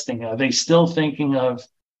investing? Are they still thinking of,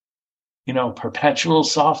 perpetual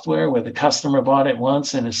software where the customer bought it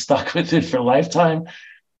once and is stuck with it for a lifetime?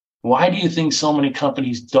 Why do you think so many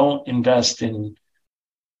companies don't invest in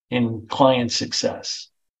client success?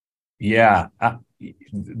 Yeah,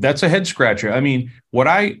 that's a head scratcher. I mean, what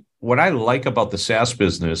I like about the SaaS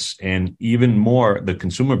business and even more the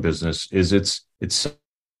consumer business is it's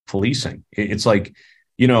policing. It's like,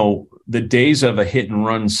 the days of a hit and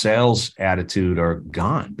run sales attitude are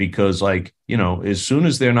gone because as soon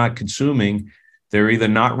as they're not consuming, they're either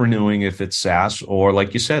not renewing if it's SaaS or,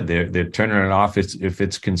 like you said, they're turning it off if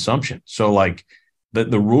it's consumption. So like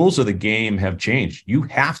the rules of the game have changed. You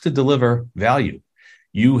have to deliver value.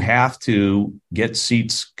 You have to get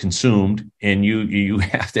seats consumed, and you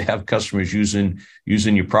have to have customers using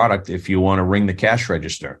your product if you want to ring the cash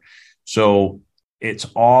register. So it's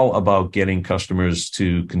all about getting customers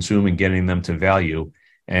to consume and getting them to value.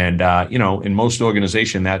 And in most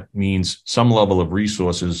organizations, that means some level of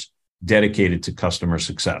resources dedicated to customer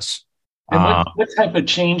success. And what type of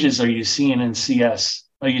changes are you seeing in CS?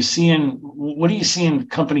 What are you seeing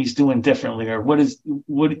companies doing differently, or what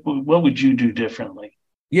would you do differently?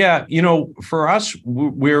 Yeah, for us,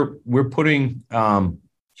 we're putting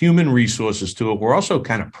human resources to it. We're also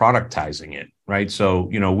kind of productizing it, right? So,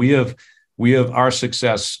 we have our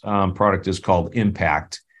success product is called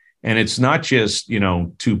Impact. And it's not just,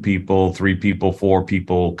 2 people, 3 people, 4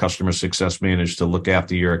 people, customer success managers to look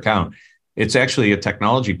after your account. It's actually a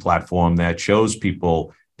technology platform that shows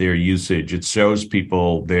people their usage. It shows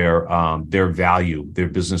people their value, their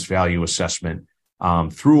business value assessment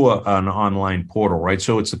through an online portal, right?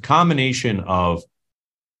 So it's a combination of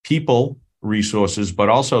people resources, but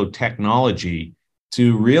also technology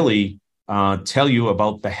to really tell you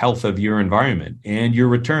about the health of your environment and your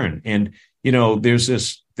return. And,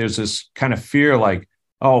 there's this kind of fear like,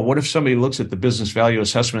 oh, what if somebody looks at the business value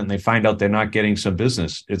assessment and they find out they're not getting some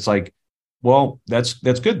business? It's like, well, that's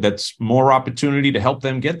good. That's more opportunity to help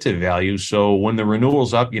them get to value. So when the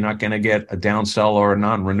renewal's up, you're not going to get a downsell or a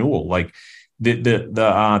non-renewal. Like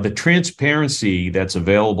the transparency that's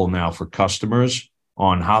available now for customers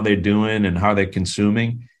on how they're doing and how they're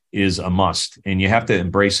consuming is a must. And you have to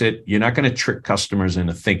embrace it. You're not going to trick customers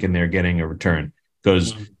into thinking they're getting a return,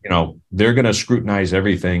 because, they're going to scrutinize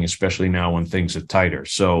everything, especially now when things are tighter.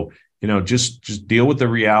 So, just deal with the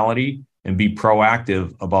reality and be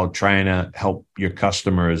proactive about trying to help your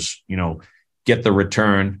customers, get the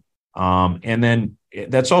return. And then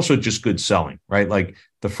that's also just good selling, right? Like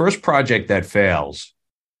the first project that fails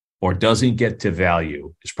or doesn't get to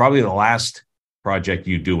value is probably the last project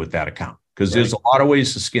you do with that account, because there's a lot of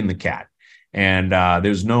ways to skin the cat. And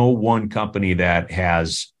there's no one company that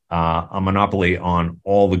has a monopoly on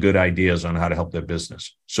all the good ideas on how to help their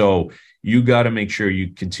business. So you got to make sure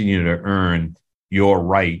you continue to earn your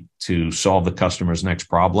right to solve the customer's next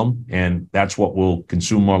problem. And that's what will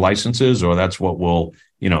consume more licenses, or that's what will,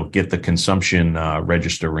 get the consumption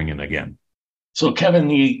register ringing again. So Kevin,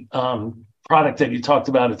 the product that you talked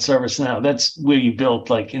about at ServiceNow, that's where you built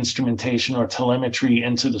like instrumentation or telemetry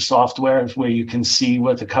into the software, where you can see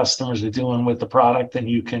what the customers are doing with the product, and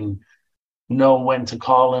you can know when to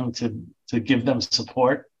call them to give them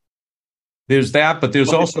support. There's that, but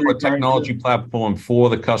there's also a technology platform for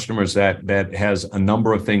the customers that has a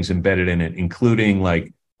number of things embedded in it, including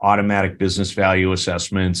like automatic business value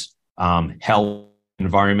assessments, health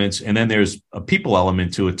environments, and then there's a people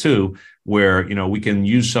element to it too, where we can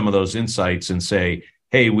use some of those insights and say,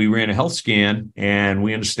 hey, we ran a health scan and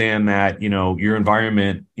we understand that your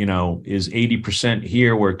environment is 80%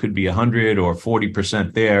 here where it could be 100 or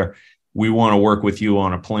 40% there. We want to work with you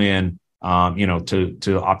on a plan to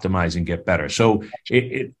optimize and get better. So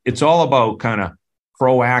it's all about kind of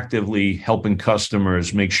proactively helping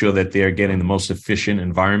customers make sure that they're getting the most efficient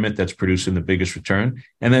environment that's producing the biggest return.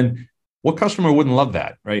 And then what customer wouldn't love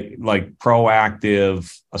that, right? Like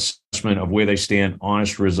proactive assessment of where they stand,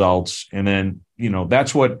 honest results. And then,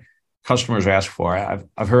 that's what customers ask for.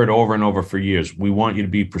 I've heard over and over for years, we want you to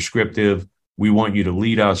be prescriptive. We want you to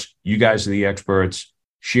lead us. You guys are the experts.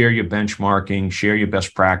 Share your benchmarking, share your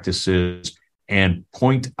best practices, and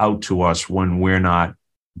point out to us when we're not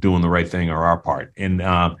doing the right thing or our part. And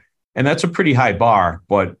that's a pretty high bar,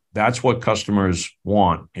 but that's what customers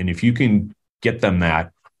want. And if you can get them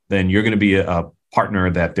that, then you're going to be a partner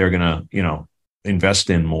that they're going to, invest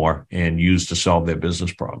in more and use to solve their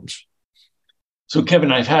business problems. So,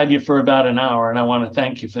 Kevin, I've had you for about an hour, and I want to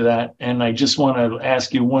thank you for that. And I just want to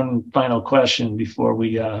ask you one final question before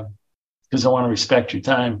we, because I want to respect your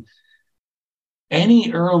time.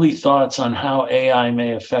 Any early thoughts on how AI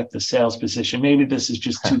may affect the sales position? Maybe this is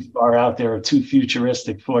just too far out there or too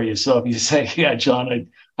futuristic for you. So if you say, yeah, John,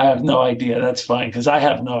 I have no idea, that's fine, because I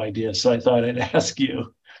have no idea. So I thought I'd ask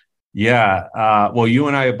you. Yeah. Well, you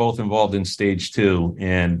and I are both involved in stage 2,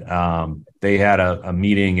 and they had a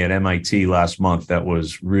meeting at MIT last month that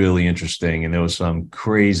was really interesting. And there was some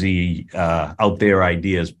crazy out there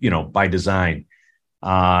ideas, by design.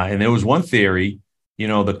 And there was one theory,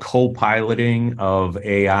 the co-piloting of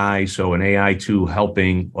AI. So an AI tool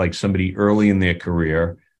helping like somebody early in their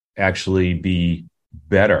career actually be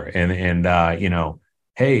better. And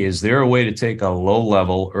hey, is there a way to take a low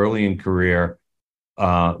level, early in career,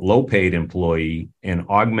 low paid employee and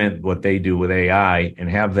augment what they do with AI and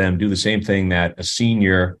have them do the same thing that a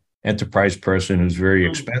senior enterprise person who's very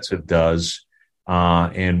expensive does?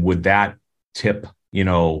 And would that tip,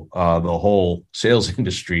 the whole sales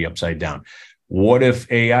industry upside down? What if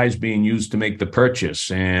AI is being used to make the purchase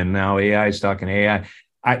and now AI is talking AI?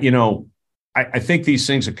 I think these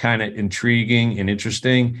things are kind of intriguing and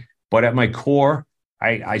interesting, but at my core,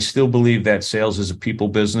 I still believe that sales is a people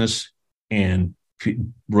business and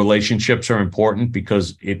relationships are important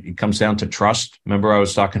because it comes down to trust. Remember, I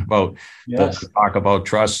was talking about talk about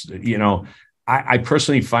trust. I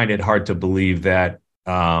personally find it hard to believe that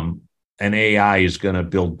an AI is going to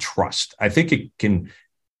build trust. I think it can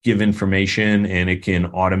give information and it can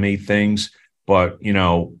automate things, but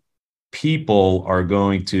people are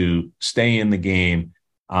going to stay in the game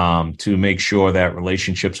to make sure that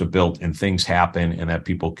relationships are built and things happen and that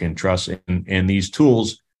people can trust. And these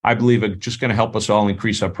tools, I believe, are just going to help us all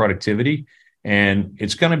increase our productivity. And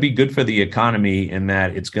it's going to be good for the economy in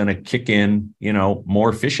that it's going to kick in, more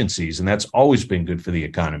efficiencies. And that's always been good for the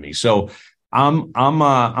economy. So I'm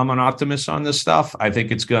an optimist on this stuff. I think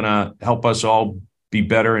it's going to help us all be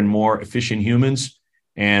better and more efficient humans.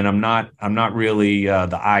 And I'm not really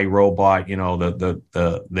the iRobot,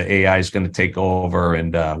 the AI is going to take over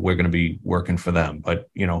and we're going to be working for them. But,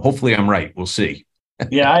 hopefully I'm right. We'll see.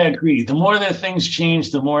 Yeah, I agree. The more that things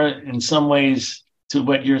change, the more in some ways to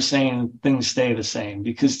what you're saying, things stay the same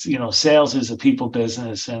because, sales is a people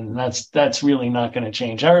business and that's really not going to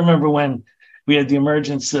change. I remember when we had the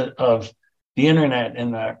emergence of the internet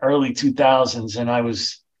in the early 2000s and I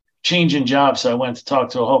was changing jobs. So I went to talk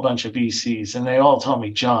to a whole bunch of VCs and they all told me,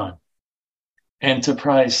 John,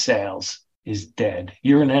 enterprise sales is dead.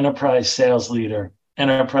 You're an enterprise sales leader.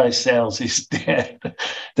 Enterprise sales is dead.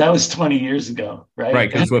 That was 20 years ago, right?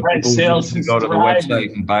 Right, because what people sales go to the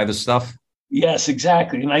website and buy the stuff. Yes,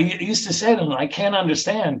 exactly. And I used to say to them, I can't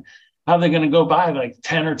understand how they're going to go buy like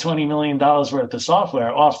 10 or $20 million worth of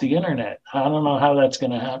software off the internet. I don't know how that's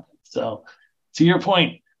going to happen. So to your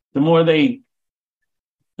point, the more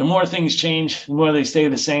things change, the more they stay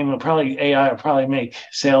the same. AI will probably make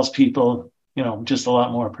salespeople, just a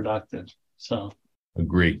lot more productive. So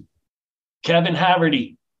agree. Kevin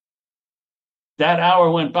Haverty, that hour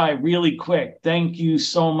went by really quick. Thank you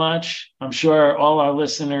so much. I'm sure all our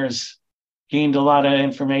listeners gained a lot of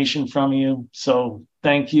information from you. So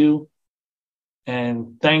thank you.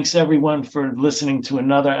 And thanks everyone for listening to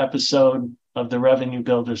another episode of the Revenue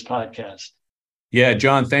Builders podcast. Yeah,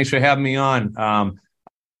 John, thanks for having me on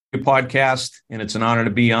your podcast. And it's an honor to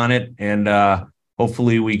be on it. And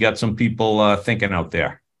hopefully we got some people thinking out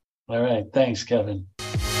there. All right. Thanks, Kevin.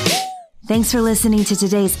 Thanks for listening to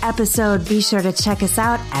today's episode. Be sure to check us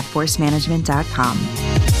out at forcemanagement.com.